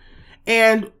happens?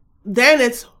 And then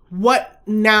it's what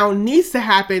now needs to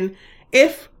happen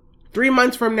if 3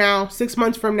 months from now, 6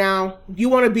 months from now, you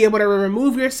want to be able to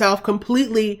remove yourself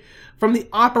completely from the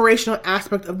operational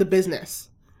aspect of the business.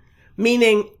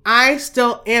 Meaning, I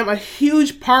still am a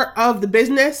huge part of the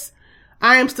business.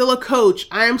 I am still a coach.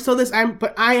 I am still this,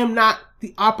 but I am not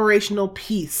the operational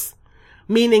piece.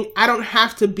 Meaning, I don't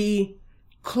have to be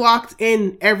clocked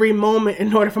in every moment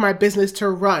in order for my business to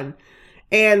run.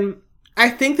 And I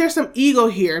think there's some ego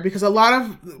here because a lot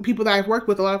of people that I've worked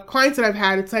with, a lot of clients that I've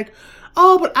had, it's like,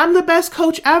 oh, but I'm the best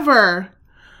coach ever.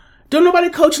 Don't nobody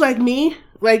coach like me.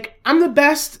 Like, I'm the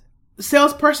best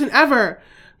salesperson ever.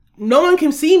 No one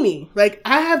can see me. Like,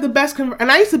 I have the best,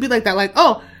 and I used to be like that. Like,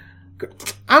 oh,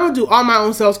 I'm going to do all my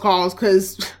own sales calls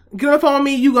because get on the phone with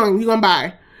me, you gonna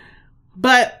buy.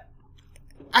 But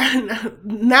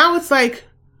now it's like,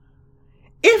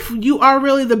 if you are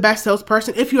really the best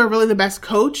salesperson, if you are really the best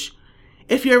coach,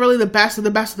 if you're really the best of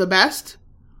the best of the best,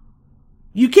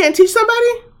 you can't teach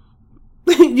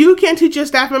somebody? You can't teach your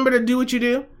staff member to do what you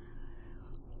do?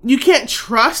 You can't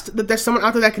trust that there's someone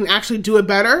out there that can actually do it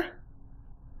better?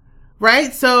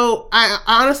 Right? So I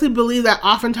honestly believe that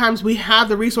oftentimes we have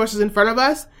the resources in front of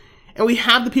us and we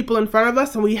have the people in front of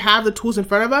us and we have the tools in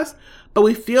front of us, but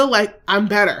we feel like I'm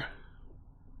better.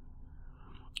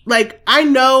 Like, I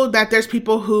know that there's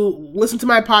people who listen to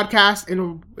my podcast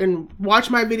and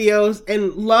watch my videos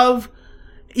and love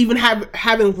even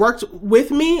having worked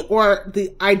with me or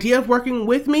the idea of working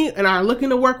with me and are looking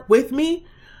to work with me.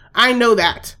 I know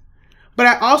that. But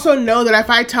I also know that if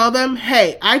I tell them,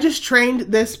 hey, I just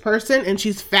trained this person and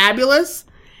she's fabulous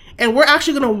and we're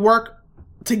actually going to work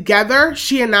together,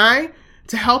 she and I,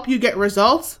 to help you get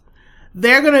results,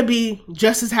 they're going to be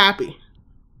just as happy.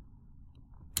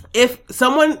 If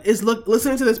someone is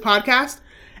listening to this podcast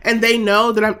and they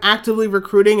know that I'm actively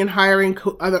recruiting and hiring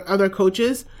other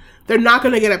coaches, they're not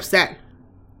going to get upset.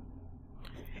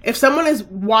 If someone is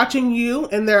watching you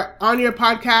and they're on your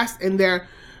podcast and they're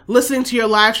listening to your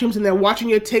live streams and they're watching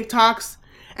your TikToks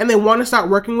and they want to start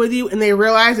working with you and they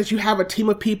realize that you have a team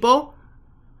of people,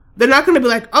 they're not going to be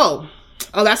like, oh,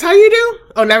 that's how you do?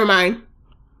 Oh, never mind.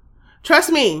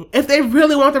 Trust me, if they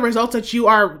really want the results that you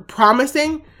are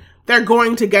promising, they're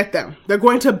going to get them. They're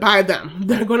going to buy them.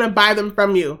 They're going to buy them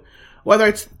from you. Whether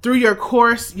it's through your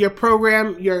course, your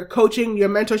program, your coaching, your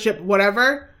mentorship,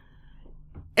 whatever.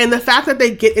 And the fact that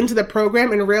they get into the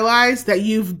program and realize that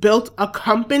you've built a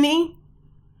company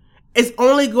is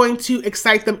only going to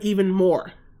excite them even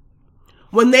more.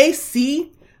 When they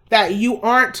see that you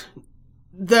aren't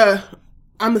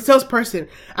I'm the salesperson,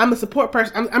 I'm the support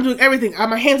person, I'm doing everything,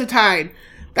 my hands are tied.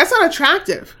 That's not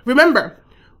attractive. Remember,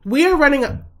 we are running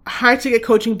high-ticket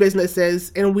coaching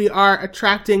businesses and we are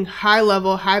attracting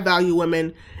high-level, high-value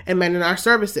women and men in our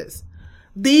services.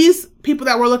 These people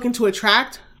that we're looking to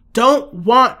attract don't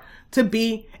want to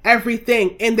be everything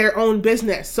in their own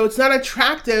business. So it's not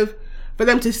attractive for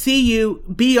them to see you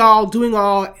be all, doing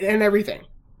all, and everything.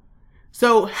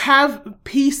 So have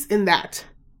peace in that.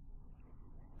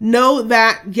 Know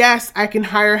that, yes, I can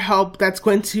hire help that's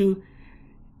going to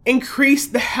increase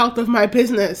the health of my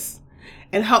business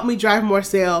and help me drive more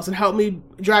sales and help me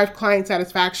drive client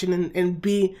satisfaction and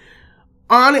be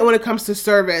on it when it comes to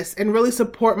service and really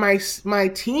support my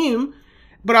team,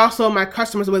 but also my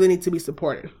customers the way they need to be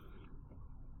supported.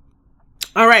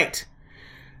 All right.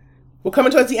 We're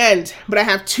coming towards the end, but I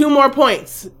have 2 more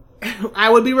points. I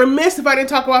would be remiss if I didn't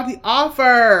talk about the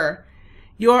offer.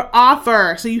 Your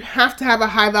offer. So you have to have a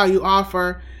high value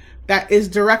offer that is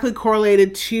directly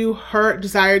correlated to her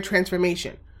desired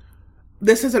transformation.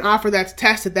 This is an offer that's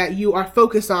tested, that you are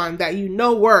focused on, that you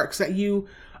know works, that you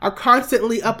are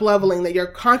constantly up leveling, that you're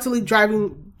constantly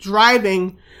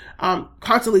driving,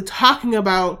 constantly talking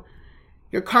about.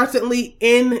 You're constantly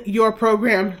in your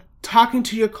program, talking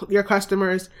to your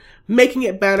customers, making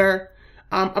it better,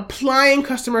 applying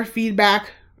customer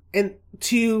feedback and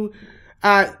to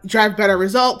drive better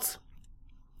results.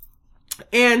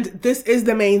 And this is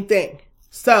the main thing.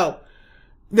 So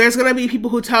there's going to be people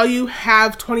who tell you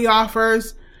have 20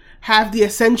 offers, have the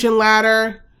ascension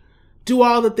ladder, do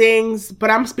all the things, but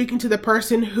I'm speaking to the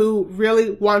person who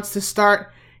really wants to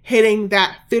start hitting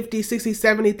that $50,000,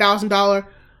 $60,000, $70,000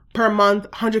 per month,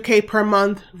 $100K per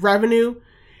month revenue.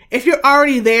 If you're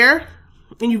already there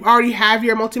and you already have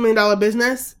your multi-million-dollar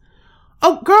business,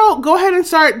 oh girl, go ahead and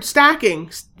start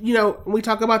stacking. You know, we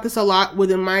talk about this a lot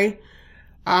within my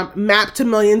map to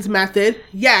millions method.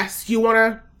 Yes, you want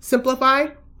to simplify,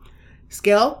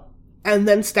 scale, and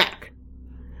then stack.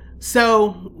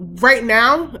 So right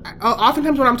now,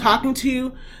 oftentimes when I'm talking to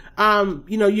you,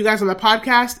 you guys on the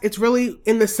podcast, it's really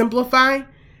in the simplify,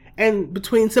 and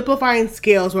between simplify and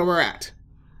scale is where we're at.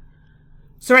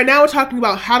 So right now we're talking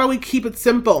about how do we keep it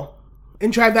simple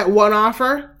and drive that one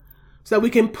offer so that we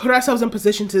can put ourselves in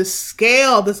position to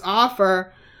scale this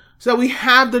offer so that we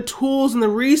have the tools and the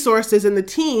resources and the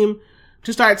team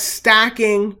to start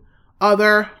stacking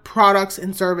other products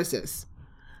and services.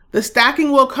 The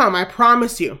stacking will come, I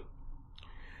promise you.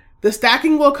 The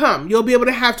stacking will come. You'll be able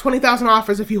to have 20,000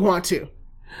 offers if you want to.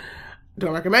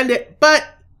 Don't recommend it, but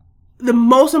the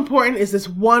most important is this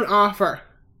one offer.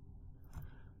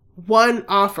 One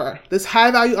offer, this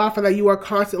high value offer that you are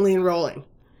constantly enrolling.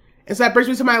 And so that brings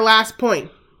me to my last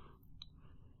point.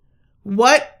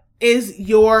 What is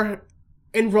your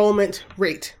enrollment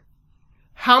rate?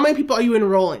 How many people are you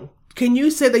enrolling? Can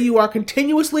you say that you are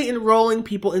continuously enrolling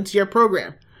people into your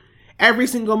program every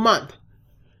single month?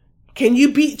 Can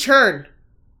you beat churn?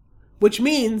 Which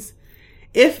means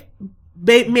if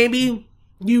maybe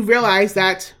you realize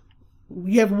that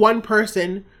you have one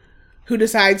person who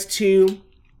decides to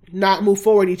not move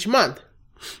forward each month,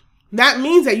 that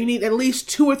means that you need at least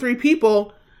 2 or 3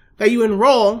 people that you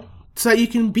enroll so that you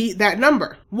can beat that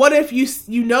number. What if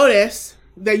you notice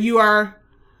that you are,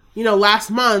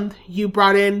 last month you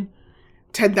brought in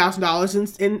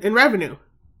 $10,000 in revenue?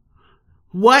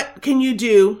 What can you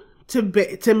do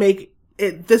to make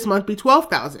it this month be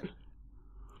 $12,000?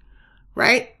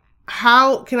 Right?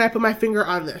 How can I put my finger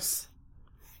on this?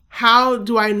 How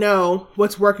do I know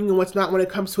what's working and what's not when it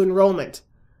comes to enrollment?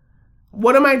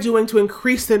 What am I doing to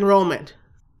increase the enrollment?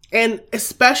 And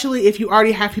especially if you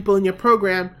already have people in your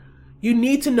program, you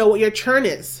need to know what your churn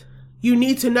is. You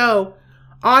need to know,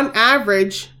 on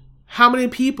average, how many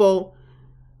people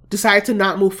decide to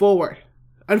not move forward.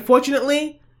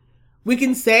 Unfortunately, we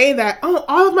can say that,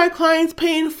 all of my clients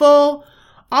pay in full,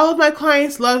 all of my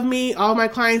clients love me, all of my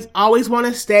clients always want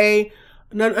to stay,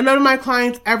 none of my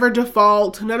clients ever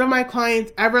default, none of my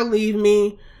clients ever leave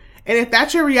me. And if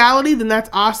that's your reality, then that's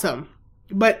awesome.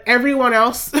 But everyone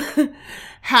else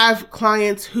have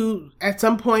clients who at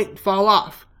some point fall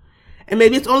off. And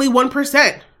maybe it's only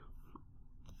 1%.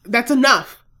 That's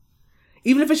enough.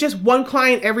 Even if it's just one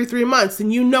client every 3 months,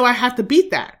 then I have to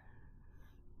beat that.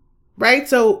 Right?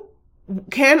 So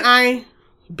can I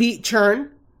beat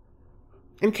churn?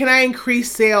 And can I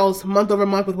increase sales month over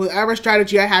month with whatever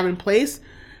strategy I have in place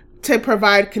to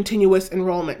provide continuous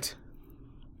enrollment?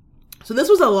 So this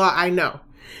was a lot, I know.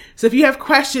 So if you have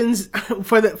questions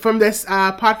from this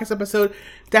podcast episode,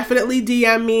 definitely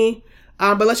DM me.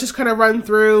 But let's just kind of run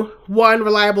through: 1,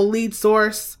 reliable lead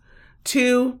source;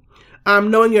 2,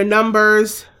 knowing your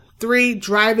numbers; 3,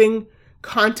 driving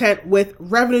content with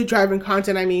revenue driving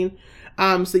content.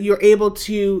 So you're able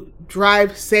to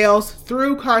drive sales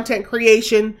through content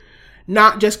creation,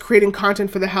 not just creating content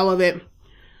for the hell of it.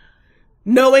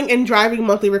 Knowing and driving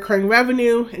monthly recurring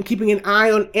revenue and keeping an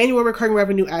eye on annual recurring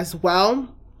revenue as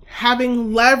well.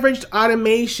 Having leveraged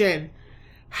automation.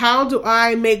 How do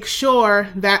I make sure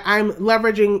that I'm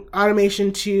leveraging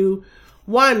automation to,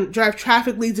 1, drive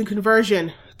traffic, leads, and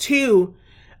conversion; 2,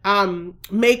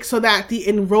 make so that the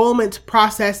enrollment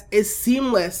process is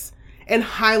seamless and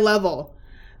high level,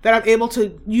 that I'm able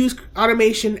to use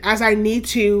automation as I need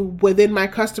to within my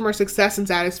customer success and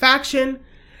satisfaction.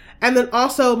 And then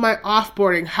also my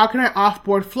offboarding. How can I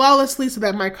offboard flawlessly so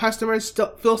that my customers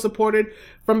still feel supported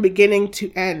from beginning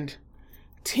to end?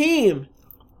 Team.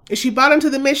 Is she bought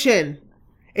into the mission?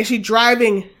 Is she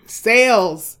driving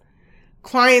sales,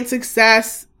 client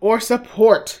success, or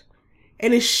support?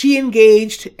 And is she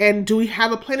engaged? And do we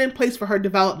have a plan in place for her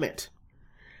development?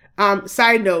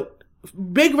 Side note,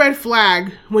 big red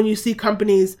flag when you see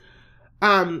companies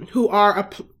who are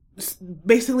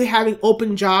basically having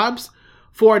open jobs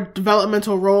for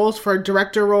developmental roles, for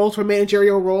director roles, for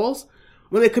managerial roles,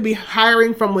 when they could be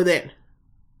hiring from within.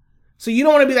 So you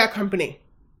don't want to be that company.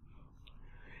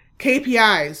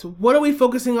 KPIs. What are we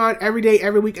focusing on every day,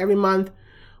 every week, every month?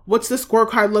 What's the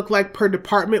scorecard look like per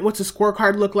department? What's the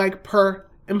scorecard look like per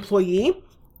employee?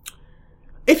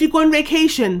 If you go on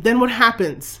vacation, then what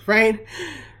happens, right?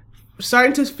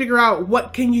 Starting to figure out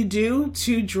what can you do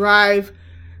to drive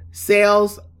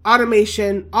sales,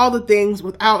 automation, all the things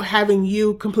without having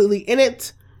you completely in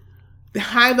it. The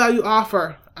high value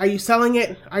offer. Are you selling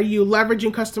it? Are you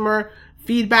leveraging customer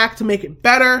feedback to make it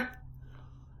better?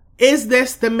 Is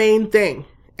this the main thing?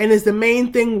 And is the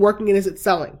main thing working, and is it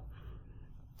selling?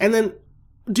 And then,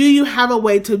 do you have a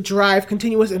way to drive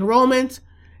continuous enrollment?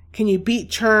 Can you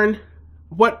beat churn?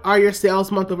 What are your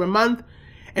sales month over month?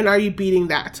 And are you beating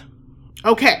that?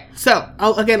 Okay, so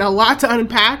again, a lot to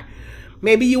unpack.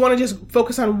 Maybe you want to just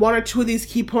focus on one or two of these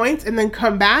key points and then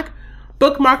come back.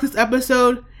 Bookmark this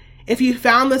episode. If you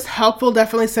found this helpful,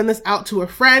 definitely send this out to a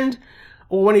friend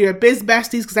or one of your biz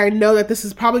besties, because I know that this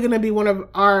is probably going to be one of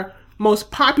our most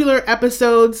popular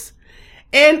episodes.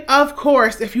 And of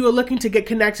course, if you are looking to get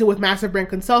connected with Massive Brand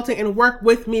Consulting and work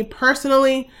with me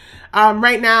personally,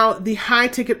 right now, the high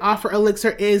ticket offer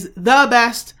Elixir is the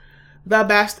best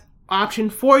option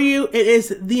for you. It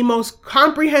is the most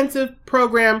comprehensive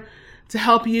program to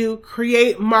help you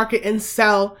create, market, and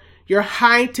sell your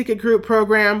high ticket group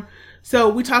program. So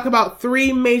we talk about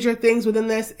three major things within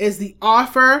this: is the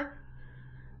offer,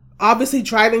 obviously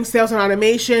driving sales and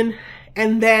automation,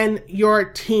 and then your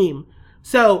team.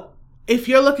 So if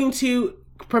you're looking to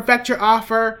perfect your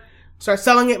offer, start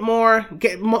selling it more,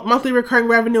 get monthly recurring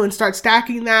revenue and start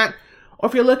stacking that, or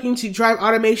if you're looking to drive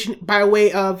automation by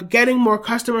way of getting more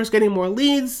customers, getting more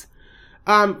leads,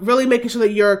 really making sure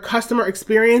that your customer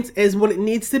experience is what it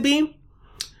needs to be.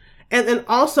 And then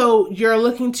also you're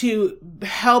looking to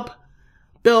help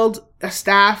build a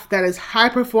staff that is high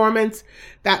performance,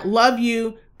 that love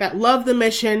you, that love the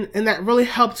mission, and that really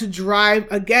help to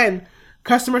drive, again,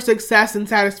 customer success and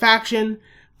satisfaction,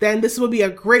 then this will be a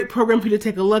great program for you to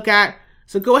take a look at.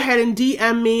 So go ahead and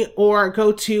DM me or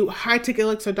go to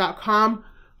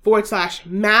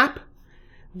hightiketelixir.com/map.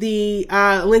 The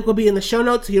link will be in the show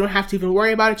notes, so you don't have to even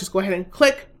worry about it. Just go ahead and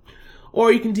click,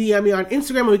 or you can DM me on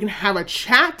Instagram and we can have a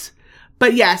chat.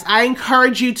 But yes, I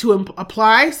encourage you to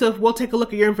apply. So we'll take a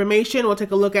look at your information. We'll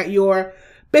take a look at your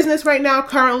business right now,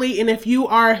 currently. And if you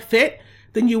are a fit,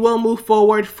 then you will move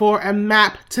forward for a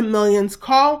Map to Millions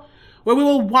call, where we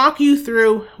will walk you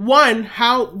through, one,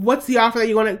 what's the offer that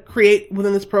you want to create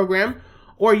within this program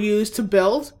or use to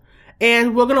build.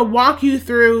 And we're going to walk you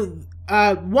through,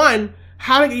 one,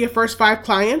 how to get your first 5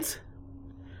 clients,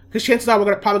 because chances are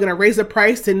we're probably going to raise the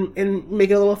price and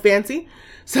make it a little fancy.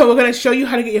 So we're going to show you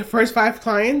how to get your first 5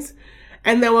 clients.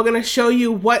 And then we're going to show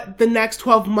you what the next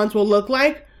 12 months will look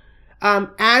like.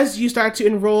 As you start to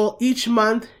enroll each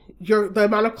month, the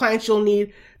amount of clients you'll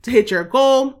need to hit your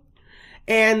goal,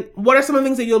 and what are some of the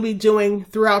things that you'll be doing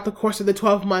throughout the course of the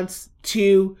 12 months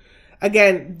to,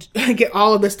 again, get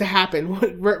all of this to happen.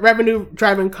 Revenue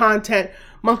driving content,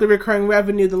 monthly recurring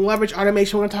revenue, the leverage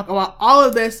automation. We're going to talk about all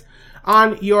of this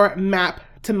on your Map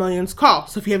to Millions call.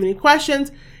 So if you have any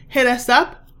questions, hit us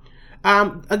up.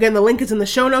 Again, the link is in the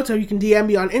show notes, or you can DM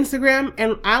me on Instagram,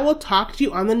 and I will talk to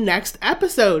you on the next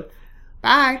episode.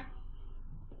 Bye.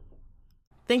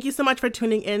 Thank you so much for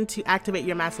tuning in to Activate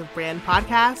Your Massive Brand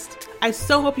podcast. I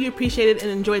so hope you appreciated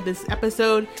and enjoyed this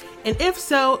episode. And if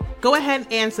so, go ahead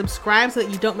and subscribe so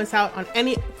that you don't miss out on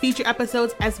any future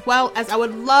episodes, as well as I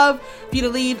would love for you to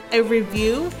leave a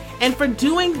review. And for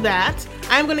doing that,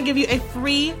 I'm going to give you a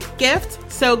free gift.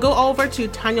 So go over to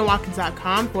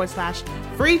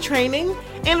tanyawatkins.com/free training.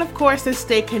 And of course, to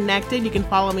stay connected, you can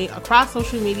follow me across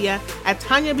social media at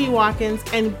Tanya B. Watkins,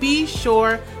 and be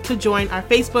sure to join our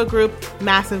Facebook group,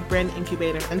 Massive Brand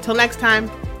Incubator. Until next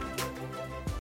time,